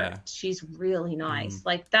great heart. She's really nice.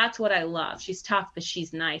 Like, that's what I love. She's tough, but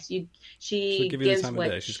she's nice. She give you gives the time what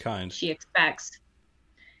of day. She's kind. She expects.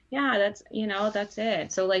 Yeah, that's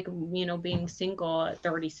it. So like, being single at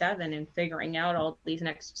 37 and figuring out all these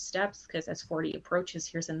next steps, because as 40 approaches,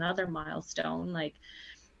 here's another milestone. Like,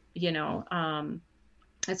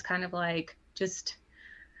 it's kind of like, just,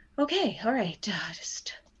 okay, all right,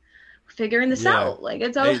 just figuring this out. Like,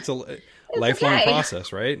 it's a lifelong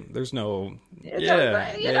process, right? There's no,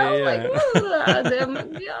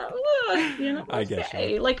 I guess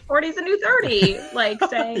like 40 is a new 30, like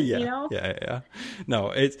saying, No,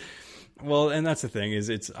 it's, well, and that's the thing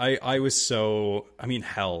is I was so,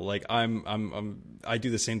 hell, like I do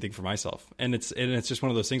the same thing for myself. And it's just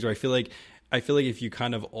one of those things where I feel like if you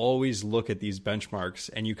kind of always look at these benchmarks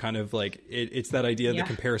and you kind of like, it's that idea that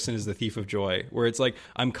comparison is the thief of joy, where it's like,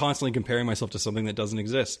 I'm constantly comparing myself to something that doesn't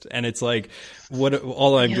exist. And it's like,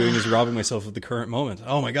 all I'm doing is robbing myself of the current moment.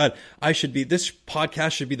 Oh my God, this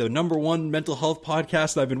podcast should be the #1 mental health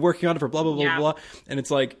podcast that I've been working on for blah, blah, blah, blah. And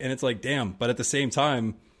it's like, damn. But at the same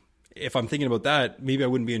time, if I'm thinking about that, maybe I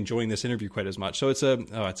wouldn't be enjoying this interview quite as much. So it's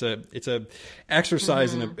a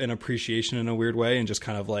exercise in appreciation in a weird way, and just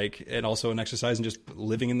kind of like, and also an exercise in just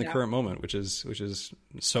living in the current moment, which is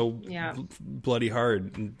so bloody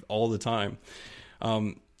hard all the time.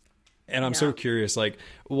 And I'm so curious, like,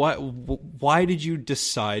 why did you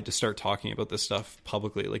decide to start talking about this stuff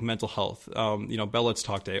publicly, like mental health, Bell Let's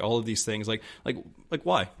Talk Day, all of these things, like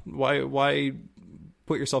why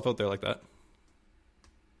put yourself out there like that?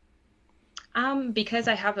 Because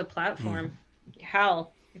I have a platform.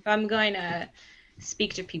 Hell, if I'm going to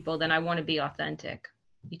speak to people, then I want to be authentic.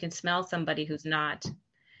 You can smell somebody who's not,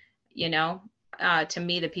 to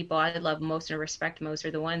me, the people I love most and respect most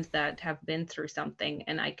are the ones that have been through something,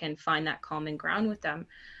 and I can find that common ground with them.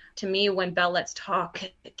 To me, when Bell Let's Talk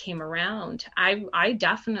came around, I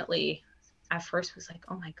definitely at first was like,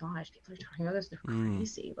 oh my gosh, people are talking about this, they're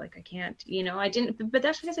crazy. Like, I can't, I didn't, but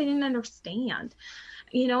that's because I didn't understand.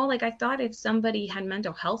 Like, I thought if somebody had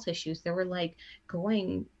mental health issues, they were like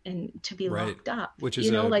going and to be locked up, which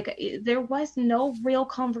is there was no real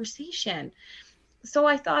conversation. So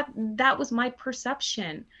I thought that was my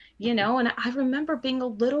perception, and I remember being a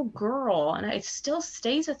little girl, and it still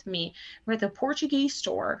stays with me. We're at the Portuguese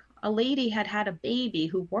store. A lady had a baby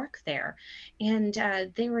who worked there, and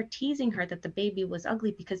they were teasing her that the baby was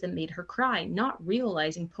ugly because it made her cry, not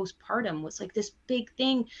realizing postpartum was like this big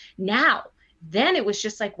thing now. Then it was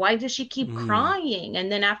just like, why does she keep crying?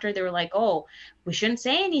 And then after they were like, oh, we shouldn't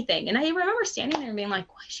say anything. And I remember standing there and being like,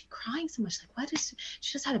 why is she crying so much? Like,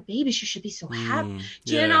 she just had a baby. She should be so happy.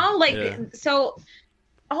 So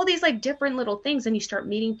all these like different little things. And you start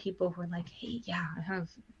meeting people who are like, hey, yeah, I have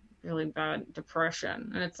really bad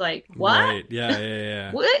depression. And it's like, what? Right.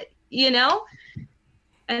 Yeah. What?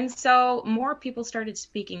 And so more people started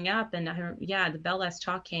speaking up, and the Bell Let's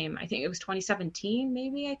Talk came, I think it was 2017,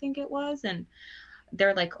 maybe, I think it was. And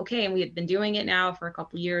they're like, okay. And we had been doing it now for a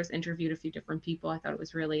couple of years, interviewed a few different people. I thought it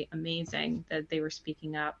was really amazing that they were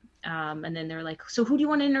speaking up. And then they're like, so who do you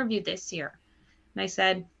want to interview this year? And I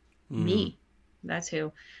said, me. That's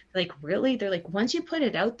who. Like, really? They're like, once you put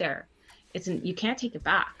it out there, you can't take it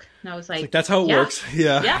back. And I was like, that's how it works.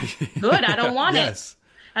 Yeah. Good. I don't want it.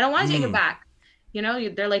 I don't want to take it back.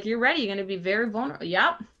 They're like, you're ready. You're going to be very vulnerable.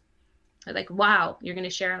 Yep. They're like, wow, you're going to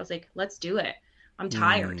share. I was like, let's do it. I'm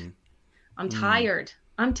tired. I'm tired.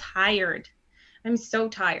 I'm so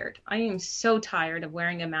tired. I am so tired of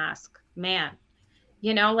wearing a mask, man.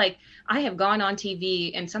 Like, I have gone on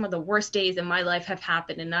TV and some of the worst days in my life have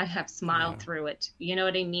happened, and I have smiled through it. You know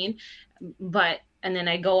what I mean? And then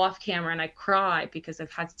I go off camera and I cry because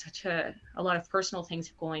I've had such a lot of personal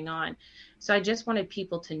things going on. So I just wanted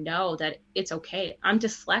people to know that it's okay. I'm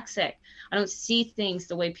dyslexic. I don't see things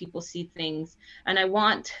the way people see things. And I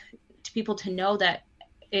want people to know that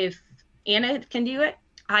if Anna can do it,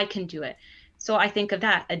 I can do it. So I think of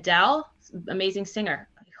that. Adele, amazing singer,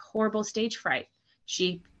 horrible stage fright.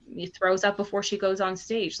 She throws up before she goes on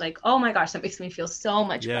stage. Like, oh my gosh, that makes me feel so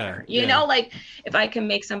much better. You know, like if I can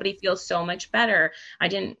make somebody feel so much better,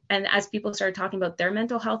 and as people started talking about their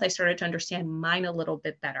mental health, I started to understand mine a little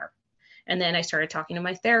bit better. And then I started talking to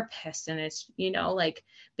my therapist, and it's, you know, like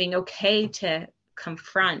being okay to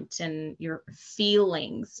confront and your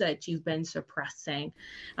feelings that you've been suppressing.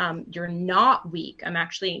 You're not weak. I'm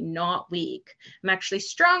actually not weak. I'm actually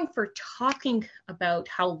strong for talking about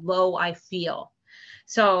how low I feel.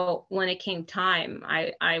 So when it came time,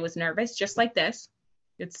 I was nervous, just like this.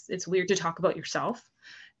 It's weird to talk about yourself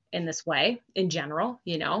in this way in general,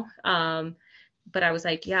 you know. But I was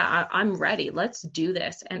like, yeah, I'm ready. Let's do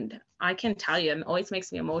this. And I can tell you, it always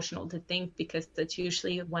makes me emotional to think, because that's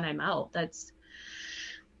usually when I'm out. That's,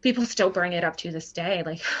 people still bring it up to this day.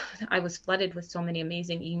 Like, I was flooded with so many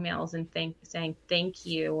amazing emails and saying thank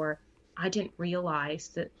you, or I didn't realize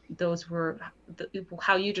that those were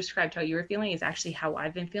how you described how you were feeling is actually how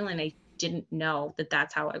I've been feeling. I didn't know that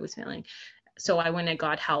that's how I was feeling. So I went and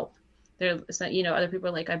got help. There's, you know, other people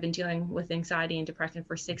are like, I've been dealing with anxiety and depression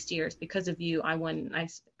for 6 years. Because of you,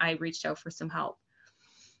 I reached out for some help.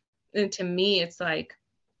 And to me, it's like,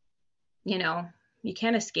 you know, you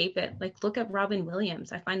can't escape it. Like, look at Robin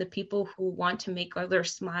Williams. I find the people who want to make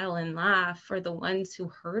others smile and laugh are the ones who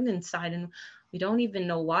hurt inside, and we don't even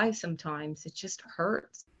know why sometimes. It just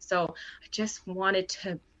hurts. So I just wanted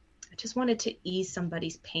to ease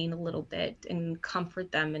somebody's pain a little bit and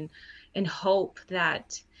comfort them, and hope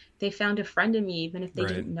that they found a friend in me, even if they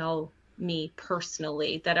didn't know me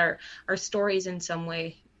personally, that our stories in some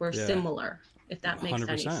way were similar, if that makes 100%.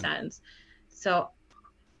 Any sense. So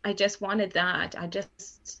I just wanted that.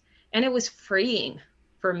 And it was freeing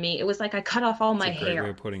for me. It was like I cut off all my hair. Great way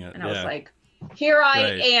of putting it. And I was like, here I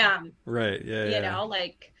am. Right. Yeah. You know,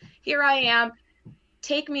 like, here I am.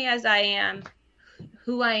 Take me as I am,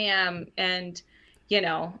 who I am. And, you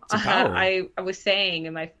know, I was saying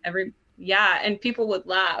in and people would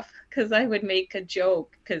laugh because I would make a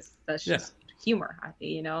joke, because that's just humor.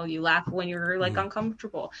 You know, you laugh when you're like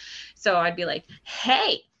uncomfortable. So I'd be like,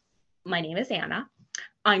 hey, my name is Anna.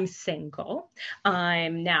 I'm single.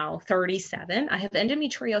 I'm now 37. I have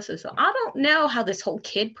endometriosis. So I don't know how this whole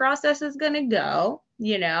kid process is going to go.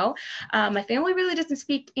 You know, my family really doesn't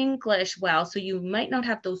speak English well. So you might not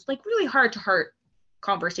have those like really heart to heart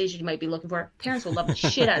conversations you might be looking for. Parents will love the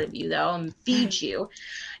shit out of you though, and feed you.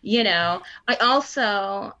 You know, I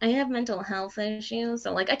have mental health issues.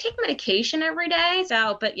 So like I take medication every day.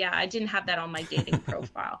 So, but yeah, I didn't have that on my dating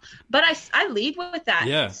profile, but I lead with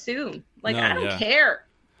that soon. Like, I don't care.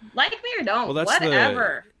 Like me or don't,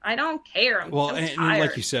 whatever. I don't care. I'm so tired. And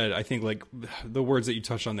like you said, I think like the words that you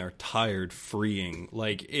touched on there, tired, freeing,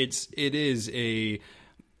 like it is a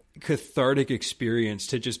cathartic experience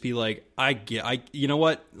to just be like, you know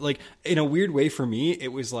what, like in a weird way for me,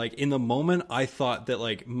 it was like in the moment I thought that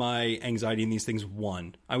like my anxiety and these things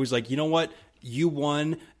won. I was like, you know what, you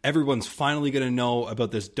won. Everyone's finally going to know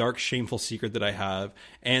about this dark, shameful secret that I have.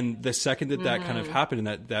 And the second that kind of happened,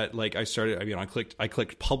 and that like I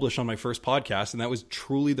clicked publish on my first podcast, and that was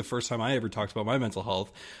truly the first time I ever talked about my mental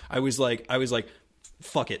health. I was like,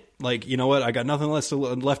 fuck it. Like, you know what? I got nothing left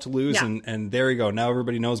to lose. Yeah. And there you go. Now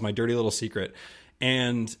everybody knows my dirty little secret.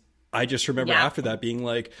 And I just remember after that being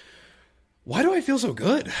like, why do I feel so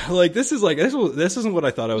good? Like, this isn't what I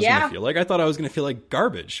thought I was going to feel like. I thought I was going to feel like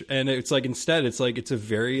garbage. And it's like, instead, it's like, it's a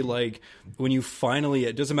very like, when you finally,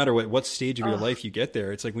 it doesn't matter what stage of your life you get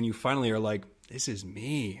there. It's like when you finally are like, this is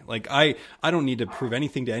me. Like, I don't need to prove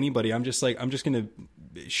anything to anybody. I'm just going to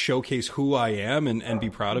showcase who I am and be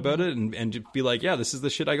proud about it and just be like, yeah, this is the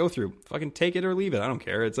shit I go through. Fucking take it or leave it. I don't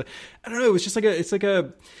care. It's like, I don't know. It's just like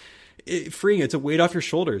freeing. It's a weight off your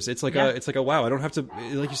shoulders. It's like a wow. I don't have to,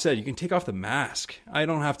 like you said, you can take off the mask. I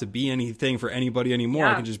don't have to be anything for anybody anymore.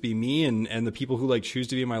 I can just be me and the people who like choose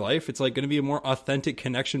to be in my life. It's like going to be a more authentic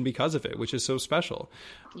connection because of it, which is so special.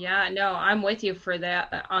 Yeah, no, I'm with you for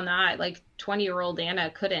that on that. Like 20-year-old Anna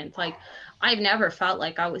couldn't, like, I've never felt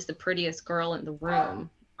like I was the prettiest girl in the room.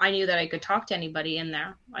 I knew that I could talk to anybody in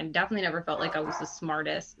there. I definitely never felt like I was the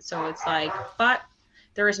smartest. So it's like, but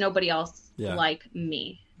there is nobody else like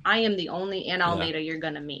me. I am the only Anna Almeida you're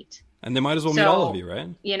going to meet. And they might as well meet all of you, right?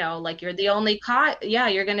 You know, like you're the only Kyle. Yeah,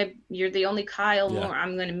 you're the only Kyle Moore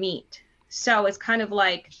I'm going to meet. So it's kind of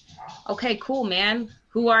like, okay, cool, man.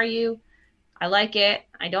 Who are you? I like it.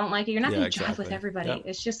 I don't like it. You're not going to jive with everybody. Yep.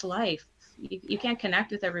 It's just life. You can't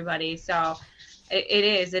connect with everybody. So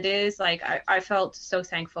it is like, I felt so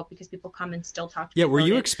thankful because people come and still talk to me. Yeah, were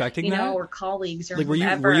you expecting that? Or colleagues or like,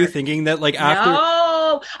 were you thinking that like after?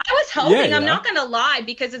 No, I was hoping. I'm not going to lie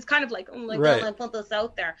because it's kind of like, oh my God, I put this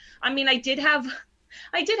out there. I mean, I did have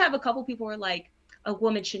a couple people who were like, a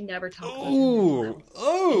woman should never talk about Oh,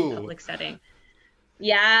 in a public setting.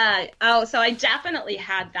 Yeah. Oh, so I definitely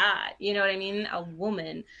had that. You know what I mean? A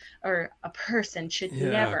woman or a person should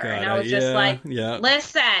never. God, and I was just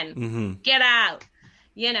listen, get out.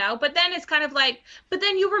 You know, but then it's kind of like, but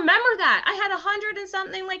then you remember that I had 100 and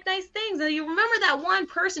something like nice things, and you remember that one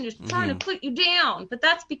person just trying to put you down. But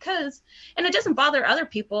that's because, and it doesn't bother other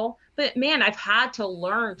people, but man, I've had to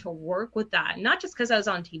learn to work with that, not just because I was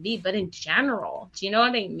on TV, but in general. Do you know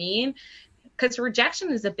what I mean? Because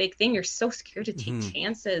rejection is a big thing. You're so scared to take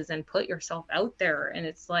chances and put yourself out there. And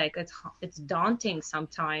it's like, it's daunting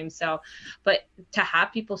sometimes. So, but to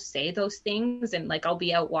have people say those things, and like, I'll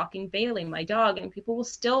be out walking Bailey, my dog, and people will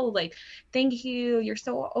still like, thank you. You're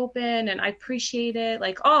so open and I appreciate it.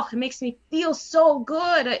 Like, oh, it makes me feel so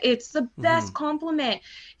good. It's the best compliment,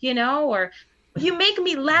 you know, or you make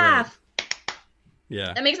me laugh. Right.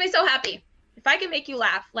 Yeah. That makes me so happy. If I can make you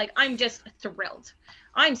laugh, like, I'm just thrilled.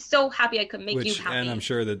 I'm so happy I could make you happy. And I'm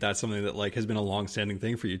sure that that's something that like has been a long-standing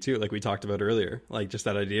thing for you too, like we talked about earlier, like just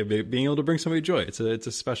that idea of being able to bring somebody joy. It's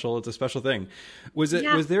a special thing. Was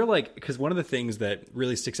there like, because one of the things that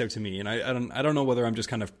really sticks out to me, and I don't know whether I'm just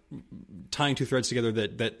kind of tying two threads together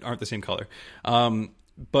that aren't the same color,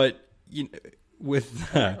 but you know,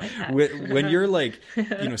 when you're like,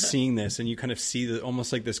 you know, seeing this and you kind of see the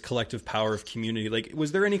almost like this collective power of community, like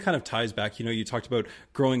was there any kind of ties back, you know, you talked about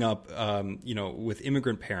growing up, you know, with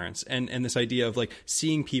immigrant parents and this idea of like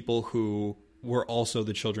seeing people who were also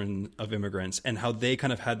the children of immigrants and how they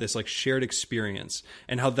kind of had this like shared experience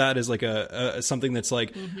and how that is like a something that's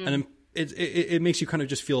like it makes you kind of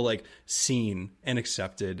just feel like seen and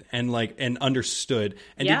accepted and like and understood.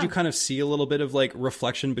 And did you kind of see a little bit of like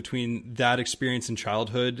reflection between that experience in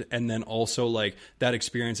childhood and then also like that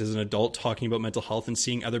experience as an adult talking about mental health and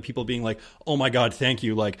seeing other people being like, oh my God, thank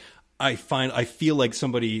you. Like I feel like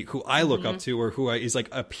somebody who I look up to or who is like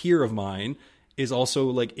a peer of mine is also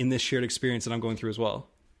like in this shared experience that I'm going through as well.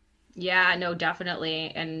 Yeah, no,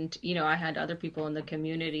 definitely. And, you know, I had other people in the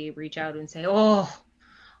community reach out and say, oh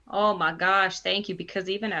my gosh, thank you. Because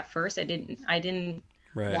even at first I didn't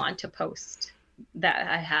want to post that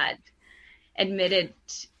I had admitted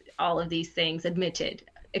all of these things,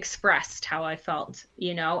 expressed how I felt,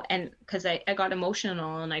 you know, and because I got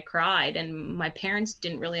emotional and I cried, and my parents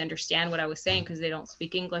didn't really understand what I was saying because they don't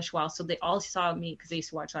speak English well. So they all saw me because they used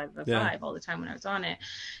to watch Live at 5 all the time when I was on it.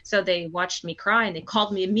 So they watched me cry and they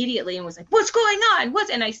called me immediately and was like, what's going on?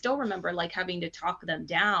 And I still remember like having to talk them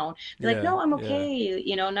down, be like, no, I'm okay.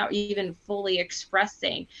 You know, not even fully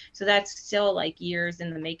expressing. So that's still like years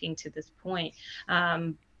in the making to this point.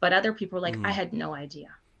 But other people were like, I had no idea.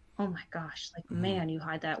 Oh my gosh, like, man, you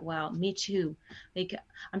hide that well. Me too. Like,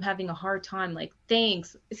 I'm having a hard time. Like,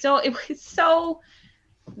 thanks. So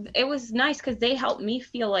it was nice because they helped me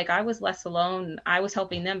feel like I was less alone. I was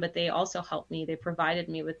helping them, but they also helped me. They provided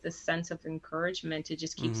me with this sense of encouragement to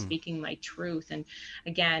just keep speaking my truth. And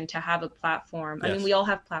again, to have a platform. I mean, we all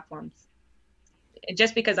have platforms.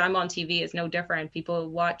 Just because I'm on TV is no different. People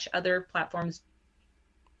watch other platforms,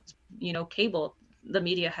 you know, cable. The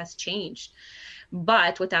media has changed.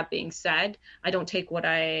 But with that being said, I don't take what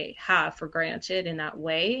I have for granted in that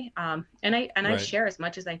way. And I share as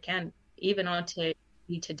much as I can, even on TV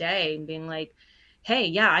today, being like, hey,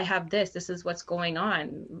 yeah, I have this. This is what's going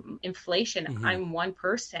on. Inflation. I'm one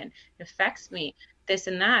person. It affects me. This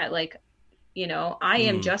and that. Like, you know, I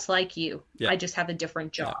am just like you. I just have a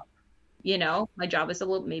different job. You know, my job is a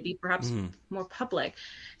little, maybe perhaps more public.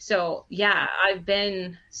 So yeah, I've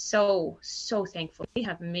been so thankful. They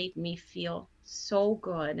have made me feel so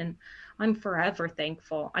good, and I'm forever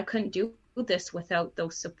thankful. I couldn't do this without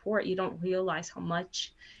those support. You don't realize how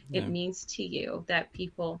much it means to you that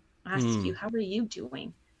people ask you, how are you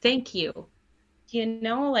doing? Thank you. You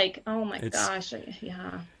know, like, oh my gosh.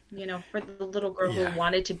 You know, for the little girl who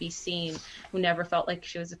wanted to be seen, who never felt like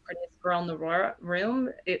she was the prettiest girl in the room,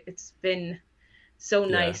 it's been so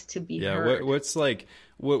nice to be heard. What's like,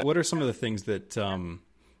 what are some of the things that,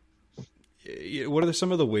 what are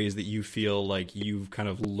some of the ways that you feel like you've kind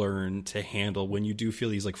of learned to handle when you do feel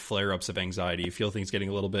these like flare-ups of anxiety, you feel things getting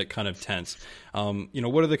a little bit kind of tense? You know,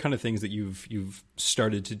 what are the kind of things that you've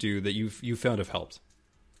started to do that you've found have helped?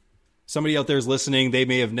 Somebody out there is listening. They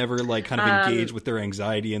may have never like kind of engaged with their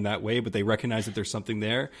anxiety in that way, but they recognize that there's something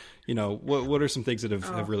there. You know, what are some things that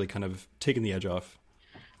have really kind of taken the edge off?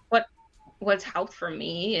 What's helped for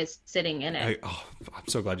me is sitting in it. I'm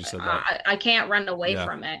so glad you said that. I can't run away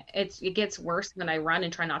from it. It gets worse when I run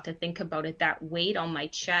and try not to think about it. That weight on my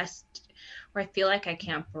chest where I feel like I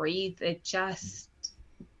can't breathe, it just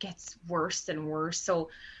gets worse and worse. So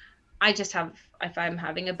I just have, if I'm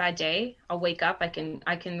having a bad day, I'll wake up, I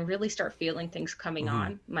can really start feeling things coming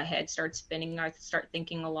on. My head starts spinning. I start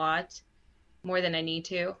thinking a lot more than I need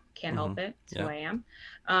to. Can't help it. It's who I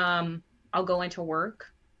am. I'll go into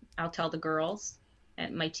work. I'll tell the girls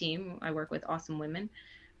at my team, I work with awesome women.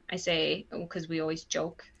 I say, because we always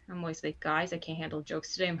joke, I'm always like, guys, I can't handle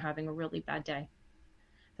jokes today. I'm having a really bad day.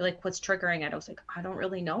 They're like, what's triggering it? I was like, I don't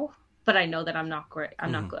really know, but I know that I'm not great.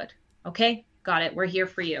 I'm not good. Okay, got it. We're here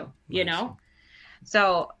for you, you know?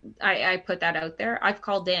 So I put that out there. I've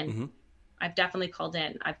called in. I've definitely called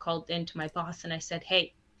in. I've called in to my boss and I said,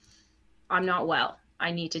 hey, I'm not well.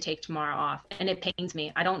 I need to take tomorrow off. And it pains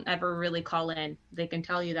me. I don't ever really call in. They can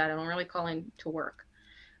tell you that I don't really call in to work.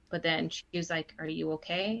 But then she was like, are you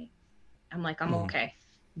okay? I'm like, I'm okay,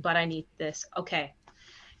 but I need this. Okay.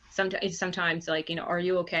 Sometimes like, you know, are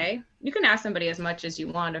you okay? You can ask somebody as much as you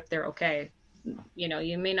want if they're okay. You know,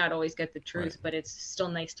 you may not always get the truth, but it's still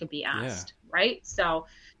nice to be asked, right? So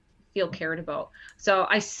feel cared about. So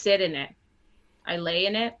I sit in it. I lay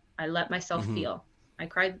in it. I let myself feel. I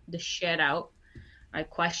cried the shit out. I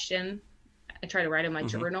question. I try to write in my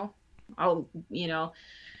journal. I'll go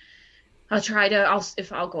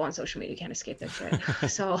on social media, can't escape that shit.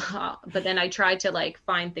 So, but then I try to like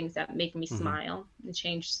find things that make me smile and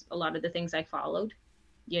change a lot of the things I followed,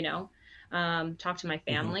 you know, talk to my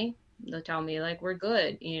family. They'll tell me like, we're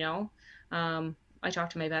good, you know. I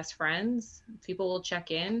talk to my best friends. People will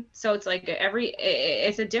check in. So it's like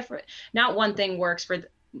it's a different, not one thing works for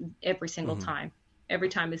every single time. Every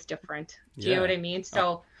time is different. Do you know what I mean?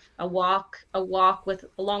 So a long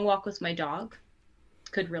walk with my dog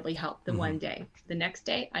could really help the one day. The next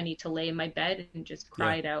day I need to lay in my bed and just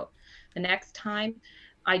cry it out. The next time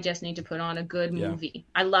I just need to put on a good movie.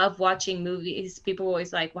 I love watching movies. People are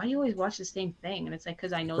always like, why do you always watch the same thing? And it's like,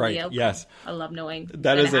 because I know the outcome. Yes. I love knowing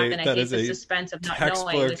that is happen. I hate the suspense of not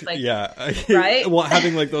knowing. It's like, right? Well,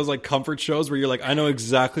 having like those like comfort shows where you're like, I know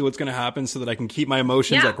exactly what's going to happen so that I can keep my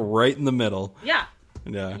emotions like right in the middle. Yeah.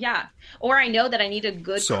 Or I know that I need a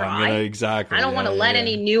good cry. I don't want to let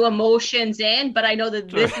any new emotions in, but I know that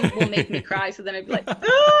this will make me cry. So then I'd be like,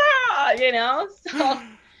 you know, so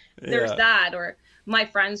there's that. Or my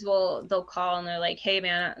friends they'll call and they're like, hey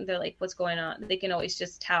man, they're like, what's going on? They can always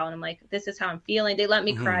just tell. And I'm like, this is how I'm feeling. They let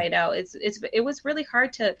me cry it out. It was really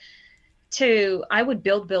hard to I would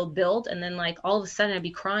build. And then like all of a sudden I'd be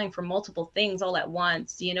crying for multiple things all at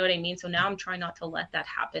once. You know what I mean? So now I'm trying not to let that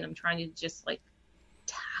happen. I'm trying to just like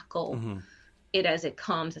tackle it as it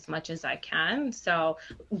comes as much as I can. So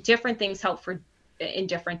different things help in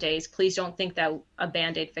different days. Please don't think that a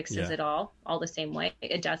Band-Aid fixes it all the same way.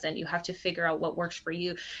 It doesn't. You have to figure out what works for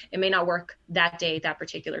you. It may not work that day, that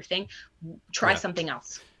particular thing. Try something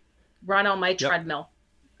else. Run on my treadmill.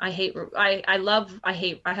 I have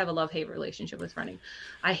a love-hate relationship with running.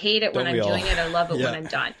 I hate it when I'm doing it. I love it when I'm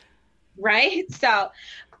done. Right? So,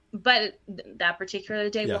 but that particular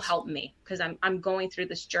day will help me because I'm going through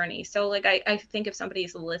this journey. So like, I think if somebody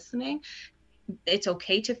is listening, it's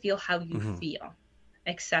okay to feel how you feel,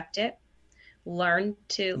 accept it, learn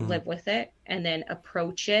to live with it, and then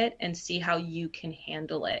approach it and see how you can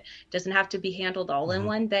handle it. It doesn't have to be handled all in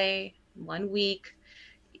one day, 1 week.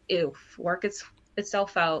 Work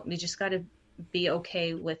itself out. You just got to be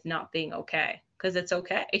okay with not being okay. Because it's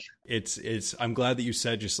okay. I'm glad that you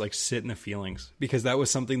said just like sit in the feelings, because that was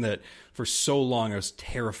something that for so long I was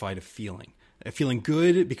terrified of feeling. Feeling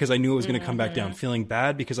good because I knew it was going to come back down. Feeling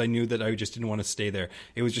bad because I knew that I just didn't want to stay there.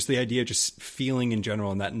 It was just the idea of just feeling in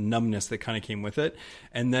general and that numbness that kind of came with it.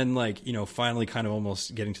 And then like, you know, finally kind of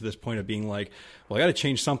almost getting to this point of being like, well, I got to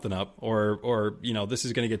change something up or, you know, this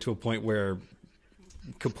is going to get to a point where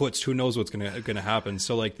kaputs, who knows what's going to happen.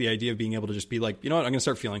 So like the idea of being able to just be like, you know what, I'm going to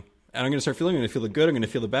start feeling. And I'm going to start feeling, I'm going to feel the good, I'm going to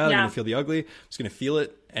feel the bad, I'm going to feel the ugly, I'm just going to feel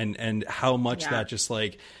it. And how much that just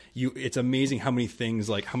like, it's amazing how many things,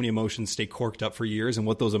 like how many emotions stay corked up for years and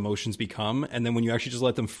what those emotions become. And then when you actually just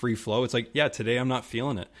let them free flow, it's like, yeah, today I'm not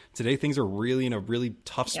feeling it. Today things are really in a really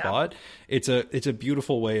tough spot. It's a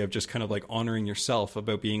beautiful way of just kind of like honoring yourself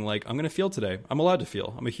about being like, I'm going to feel today. I'm allowed to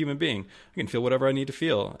feel. I'm a human being. I can feel whatever I need to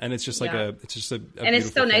feel. And it's just like it's just a and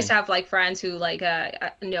it's so nice to have like friends who like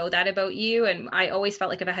know that about you. And I always felt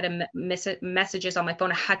like if I had messages on my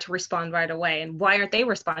phone, I had to respond right away. And why aren't they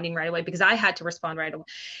responding right away? Because I had to respond right away.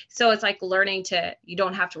 So it's like learning you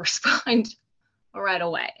don't have to respond right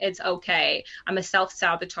away. It's okay. I'm a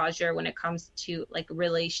self-sabotager when it comes to like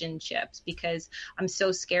relationships because I'm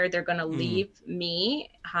so scared they're going to leave me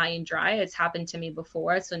high and dry. It's happened to me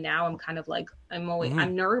before. So now I'm kind of like,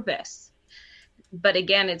 I'm nervous. But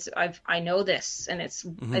again, I know this and it's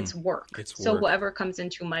work. So whoever comes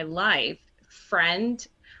into my life, friend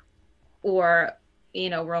or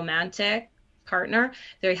romantic partner,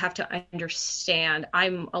 they have to understand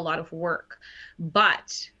I'm a lot of work,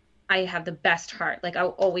 but I have the best heart. Like, I'll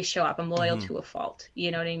always show up. I'm loyal to a fault.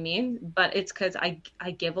 You know what I mean? But it's because I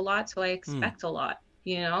give a lot, so I expect a lot,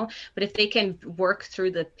 But if they can work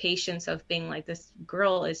through the patience of being like, this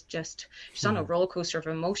girl is she's on a roller coaster of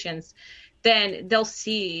emotions, then they'll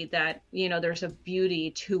see that, there's a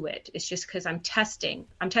beauty to it. It's just because I'm testing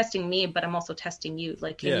me, but I'm also testing you.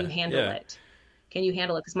 Like, can you handle it? Can you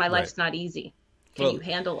handle it? Because my life's not easy. Can you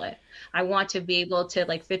handle it? I want to be able to,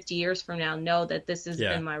 like, 50 years from now, know that this has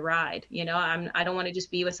been my ride. I don't want to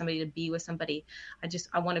just be with somebody to be with somebody.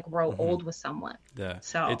 I want to grow old with someone. Yeah.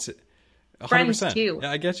 So it's 100%. Friends too.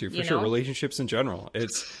 Yeah, I get you for sure. Relationships in general.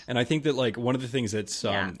 And I think that, like, one of the things that's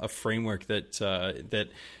a framework that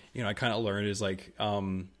I kind of learned is, like,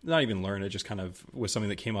 not even learned, it just kind of was something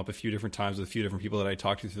that came up a few different times with a few different people that I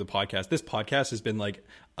talked to through the podcast. This podcast has been like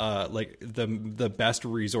the best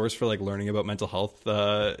resource for, like, learning about mental health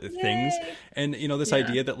things. And, this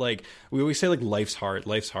idea that, like, we always say, like, life's hard.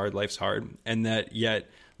 And that yet,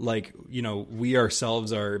 like, we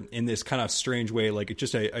ourselves are in this kind of strange way, like,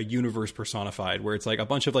 just a universe personified, where it's like a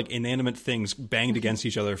bunch of, like, inanimate things banged against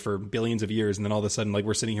each other for billions of years. And then all of a sudden, like,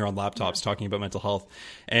 we're sitting here on laptops talking about mental health.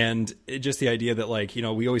 And just the idea that, like,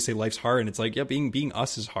 we always say life's hard. And it's like, being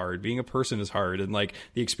us is hard. Being a person is hard. And, like,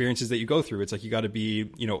 the experiences that you go through, it's like, you got to be,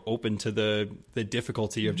 open to the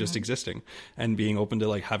difficulty of just existing, and being open to,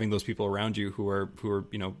 like, having those people around you who are,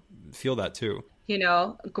 feel that too.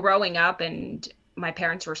 Growing up, and my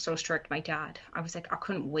parents were so strict. My dad, I was like, I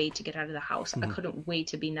couldn't wait to get out of the house. I couldn't wait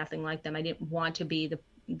to be nothing like them. I didn't want to be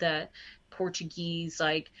the Portuguese,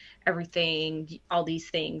 like, everything, all these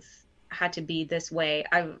things had to be this way.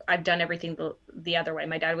 I've done everything the other way.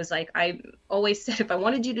 My dad was like, I always said, if I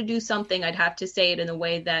wanted you to do something, I'd have to say it in a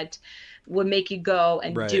way that would make you go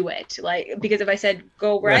and do it. Like, because if I said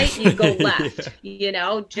go right, you go left,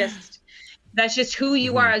 that's just who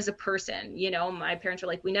you are as a person. My parents were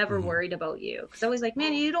like, we never worried about you. Because I was like,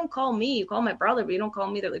 man, you don't call me. You call my brother, but you don't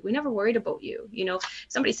call me. They're like, we never worried about you.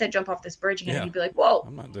 Somebody said, jump off this bridge, and you'd be like, whoa,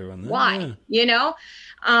 I'm not doing that. Why?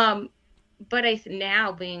 But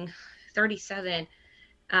now being 37,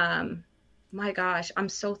 my gosh, I'm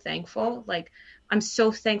so thankful. Like, I'm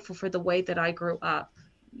so thankful for the way that I grew up.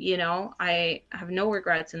 I have no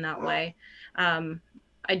regrets in that way.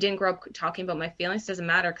 I didn't grow up talking about my feelings. Doesn't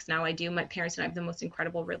matter, because now I do. My parents and I have the most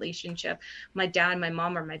incredible relationship. My dad and my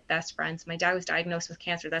mom are my best friends. My dad was diagnosed with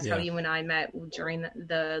cancer. That's how you and I met during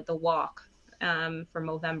the walk for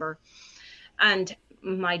Movember. And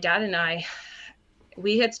my dad and I,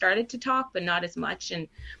 we had started to talk, but not as much. And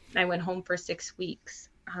I went home for 6 weeks.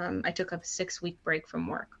 I took a 6-week break from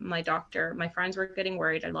work. My friends were getting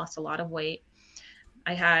worried. I lost a lot of weight.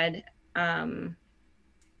 I had,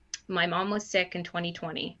 my mom was sick in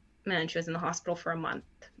 2020, and she was in the hospital for a month.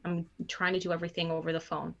 I'm trying to do everything over the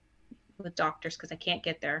phone with doctors because I can't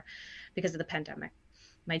get there because of the pandemic.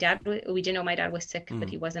 My dad, we didn't know my dad was sick, but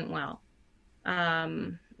he wasn't well.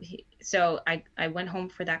 So I went home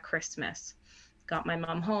for that Christmas, got my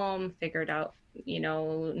mom home, figured out,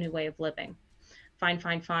 new way of living.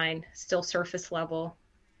 Fine. Still surface level,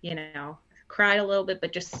 cried a little bit,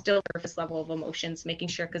 but just still surface level of emotions, making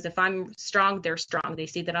sure, because if I'm strong, they're strong. They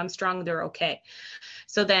see that I'm strong, they're okay.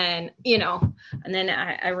 So then, and then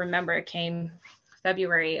I remember it came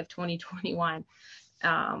February of 2021,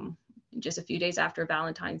 just a few days after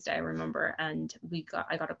Valentine's Day, I remember, and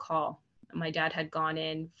I got a call. My dad had gone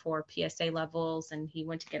in for PSA levels, and he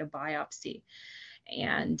went to get a biopsy.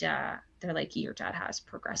 And they're like, your dad has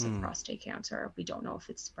progressive prostate cancer. We don't know if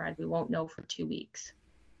it's spread. We won't know for 2 weeks.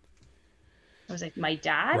 I was like, my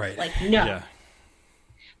dad? Right. Like, no. Yeah.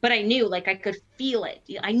 But I knew, like, I could feel it.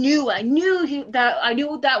 I knew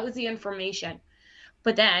that was the information.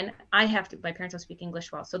 But then my parents don't speak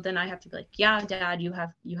English well. So then I have to be like, yeah, Dad, you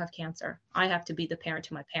have cancer. I have to be the parent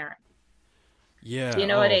to my parent. Yeah. You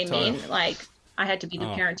know what I mean? Like, I had to be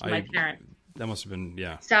the parent to my parent. That must have been,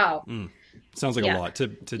 yeah. So. Sounds like a lot to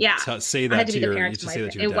say that to your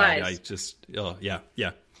dad. I just, yeah.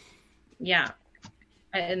 Yeah.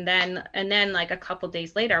 And then like a couple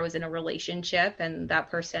days later, I was in a relationship, and that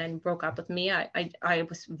person broke up with me. I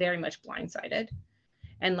was very much blindsided,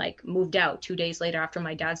 and like moved out 2 days later after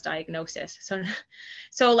my dad's diagnosis.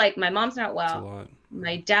 So like my mom's not well.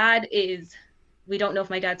 My dad we don't know if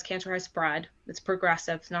my dad's cancer has spread. It's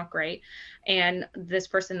progressive. It's not great. And this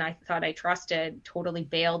person I thought I trusted totally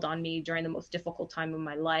bailed on me during the most difficult time of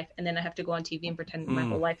my life. And then I have to go on TV and pretend my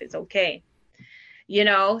whole life is okay.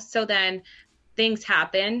 So then things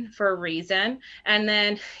happen for a reason. And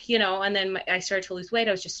then, I started to lose weight.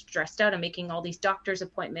 I was just stressed out. I'm making all these doctor's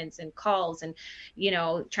appointments and calls and,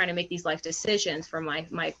 trying to make these life decisions for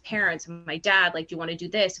my parents and my dad. Like, do you want to do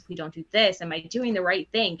this? If we don't do this, am I doing the right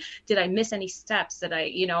thing? Did I miss any steps that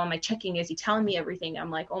am I checking? Is he telling me everything? I'm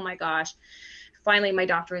like, oh my gosh. Finally, my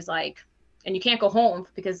doctor is like, and you can't go home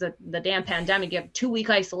because the damn pandemic, you have 2-week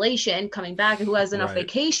isolation coming back. And who has enough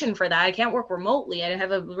vacation for that? I can't work remotely. I have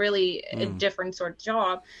a really a different sort of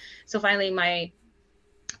job. So finally, my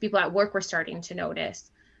people at work were starting to notice.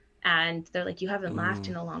 And they're like, you haven't laughed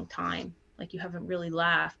in a long time. Like, you haven't really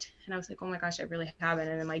laughed. And I was like, oh my gosh, I really haven't.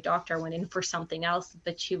 And then my doctor went in for something else,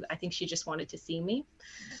 but I think she just wanted to see me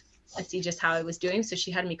and see just how I was doing. So she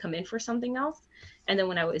had me come in for something else. And then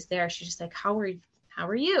when I was there, she's just like, how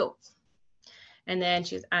are you? And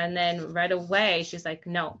then right away, she's like,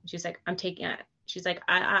 no, she's like, I'm taking it. She's like,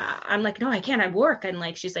 I'm like, no, I can't. I work. And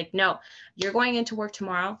like, she's like, no, you're going into work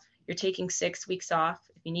tomorrow. You're taking 6 weeks off.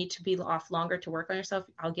 If you need to be off longer to work on yourself,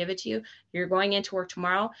 I'll give it to you. You're going into work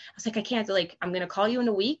tomorrow. I was like, I can't. Like, I'm going to call you in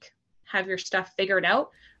a week, have your stuff figured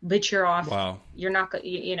out, but you're off. Wow. You're not going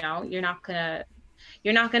to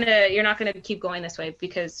keep going this way,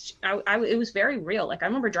 because it was very real. Like, I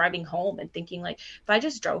remember driving home and thinking, like, if I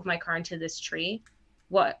just drove my car into this tree,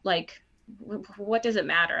 what does it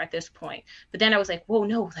matter at this point? But then I was like, whoa,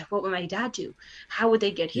 no, like, what would my dad do? How would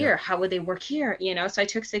they get here? Yeah. How would they work here? So I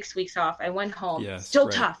took 6 weeks off. I went home,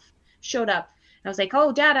 tough, showed up. And I was like,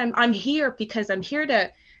 oh, Dad, I'm here because I'm here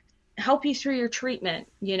to help you through your treatment,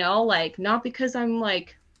 like, not because I'm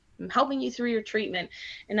helping you through your treatment.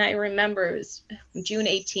 And I remember it was June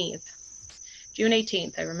 18th.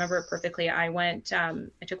 I remember it perfectly. I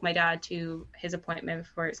took my dad to his appointment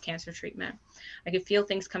for his cancer treatment. I could feel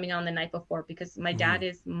things coming on the night before, because my dad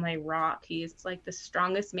is my rock. He is like the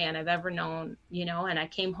strongest man I've ever known, and I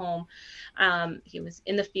came home. He was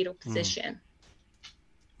in the fetal position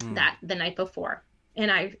that the night before. And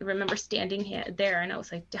I remember standing there, and I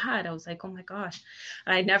was like, Dad, I was like, oh my gosh,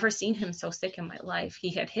 I'd never seen him so sick in my life.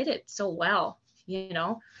 He had hit it so well,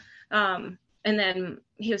 and then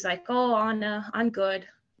he was like, oh, Anna, I'm good.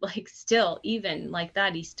 Like, still, even like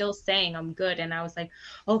that, he's still saying I'm good. And I was like,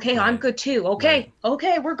 okay, I'm good too. Okay,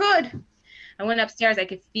 we're good. I went upstairs. I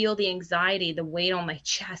could feel the anxiety, the weight on my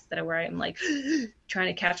chest where I'm like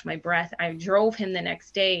trying to catch my breath. I drove him the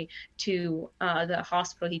next day to the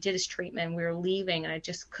hospital. He did his treatment. We were leaving, and I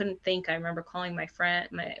just couldn't think. I remember calling my friend,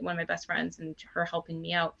 one of my best friends, and her helping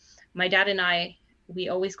me out. My dad and I, we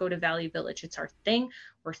always go to Value Village. It's our thing.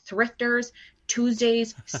 We're thrifters.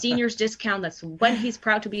 Tuesdays, seniors discount. That's when he's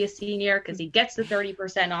proud to be a senior, because he gets the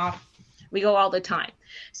 30% off. We go all the time.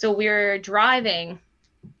 So we're driving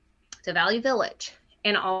to Value Village,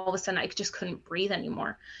 and all of a sudden I just couldn't breathe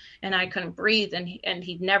anymore. And I couldn't breathe, and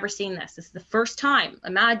he'd never seen this. This is the first time.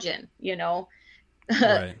 Imagine,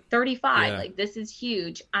 35, like, this is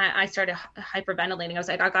huge. I started hyperventilating. I was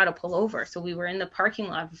like, I gotta pull over. So we were in the parking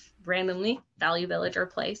lot of randomly Value Village, our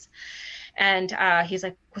place. And he's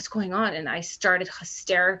like, what's going on? And I started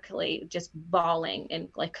hysterically just bawling and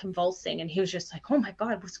like convulsing. And he was just like, oh my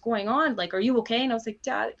God, what's going on? Like, are you okay? And I was like,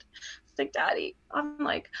 Daddy, I'm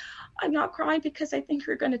not crying because I think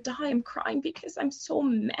you're going to die. I'm crying because I'm so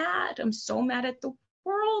mad. I'm so mad at the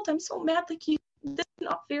world. I'm so mad. Like, this is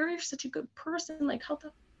not fair. You're such a good person. Like, how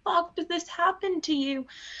the fuck did this happen to you?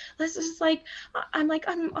 This is like,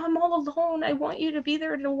 I'm all alone. I want you to be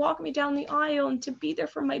there to walk me down the aisle and to be there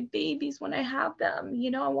for my babies when I have them.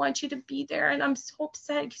 I want you to be there. And I'm so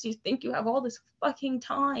upset because you think you have all this fucking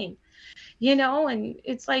time, and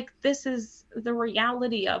it's like, this is the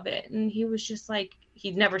reality of it. And he was just like,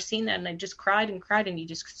 he'd never seen that. And I just cried, and he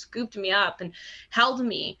just scooped me up and held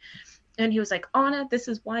me. And he was like, Anna, this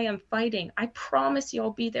is why I'm fighting. I promise you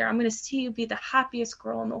I'll be there. I'm going to see you be the happiest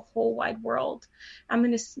girl in the whole wide world. I'm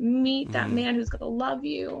going to meet that man who's going to love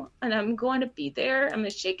you. And I'm going to be there. I'm going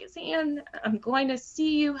to shake his hand. I'm going to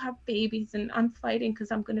see you have babies. And I'm fighting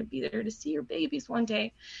because I'm going to be there to see your babies one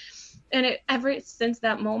day. And ever since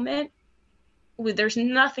that moment, there's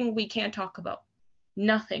nothing we can't talk about.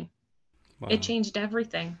 Nothing. Wow. It changed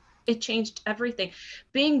everything.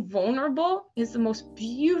 Being vulnerable is the most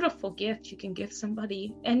beautiful gift you can give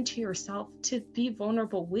somebody and to yourself. To be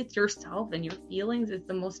vulnerable with yourself and your feelings is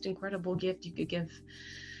the most incredible gift you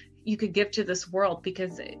could give to this world,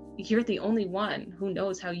 because you're the only one who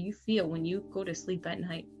knows how you feel when you go to sleep at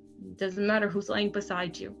night. It doesn't matter who's laying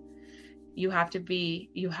beside you. You have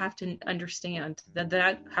to understand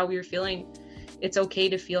that how you're feeling. It's okay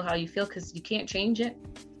to feel how you feel, because you can't change it.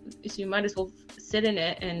 So you might as well sit in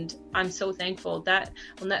it. And I'm so thankful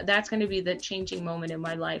that's going to be the changing moment in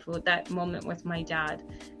my life, with that moment with my dad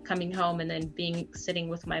coming home and then sitting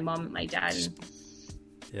with my mom and my dad. And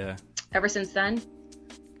yeah. Ever since then,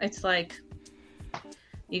 it's like,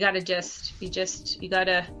 you gotta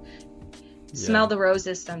smell the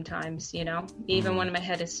roses sometimes, even when my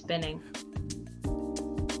head is spinning.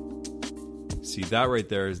 See, that right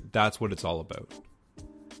there, that's what it's all about.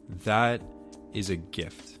 That is a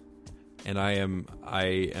gift. And I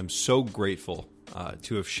am so grateful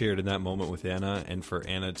to have shared in that moment with Anna, and for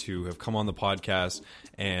Anna to have come on the podcast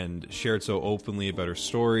and shared so openly about her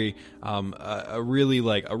story. A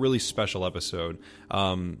really special episode.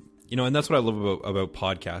 And that's what I love about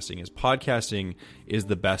podcasting. Podcasting is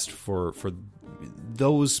the best for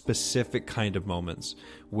those specific kind of moments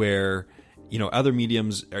where, other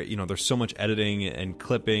mediums are, there's so much editing and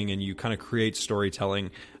clipping, and you kind of create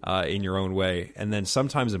storytelling in your own way. And then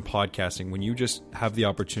sometimes in podcasting, when you just have the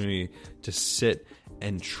opportunity to sit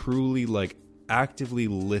and truly actively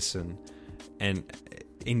listen and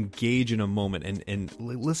engage in a moment and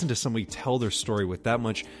listen to somebody tell their story with that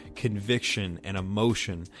much conviction and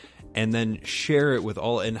emotion, and then share it with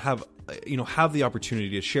all, and have the opportunity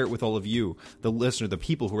to share it with all of you, the listener, the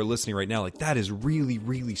people who are listening right now. That is really,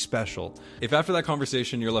 really special. If after that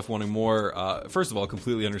conversation you're left wanting more, first of all,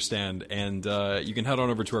 completely understand, and you can head on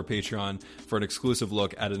over to our Patreon for an exclusive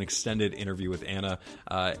look at an extended interview with Anna.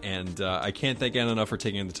 And I can't thank Anna enough for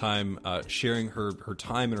taking the time, sharing her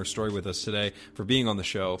time and her story with us today, for being on the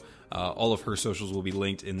show. All of her socials will be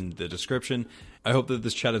linked in the description. I hope that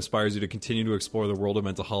this chat inspires you to continue to explore the world of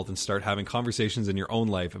mental health and start having conversations in your own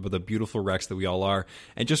life about the beautiful wrecks that we all are.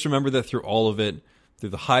 And just remember that through all of it, through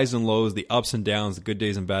the highs and lows, the ups and downs, the good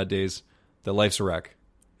days and bad days, that life's a wreck.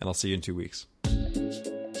 And I'll see you in 2 weeks.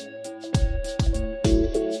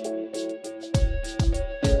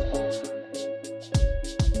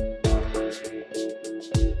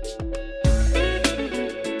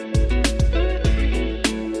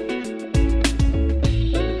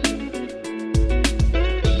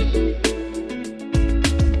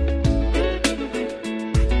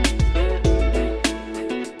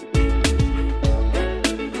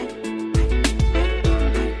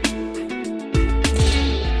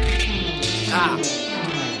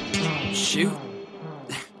 Shoot.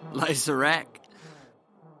 Life's a wreck.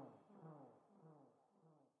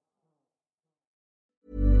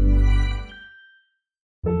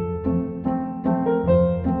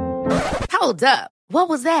 Hold up. What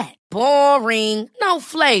was that? Boring. No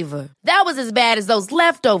flavor. That was as bad as those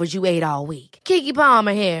leftovers you ate all week. Keke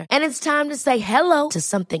Palmer here. And it's time to say hello to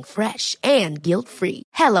something fresh and guilt-free.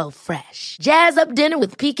 Hello Fresh. Jazz up dinner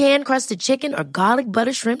with pecan-crusted chicken or garlic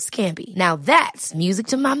butter shrimp scampi. Now that's music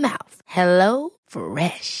to my mouth. Hello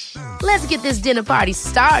Fresh. Let's get this dinner party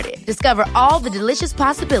started. Discover all the delicious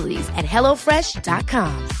possibilities at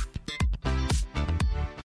HelloFresh.com.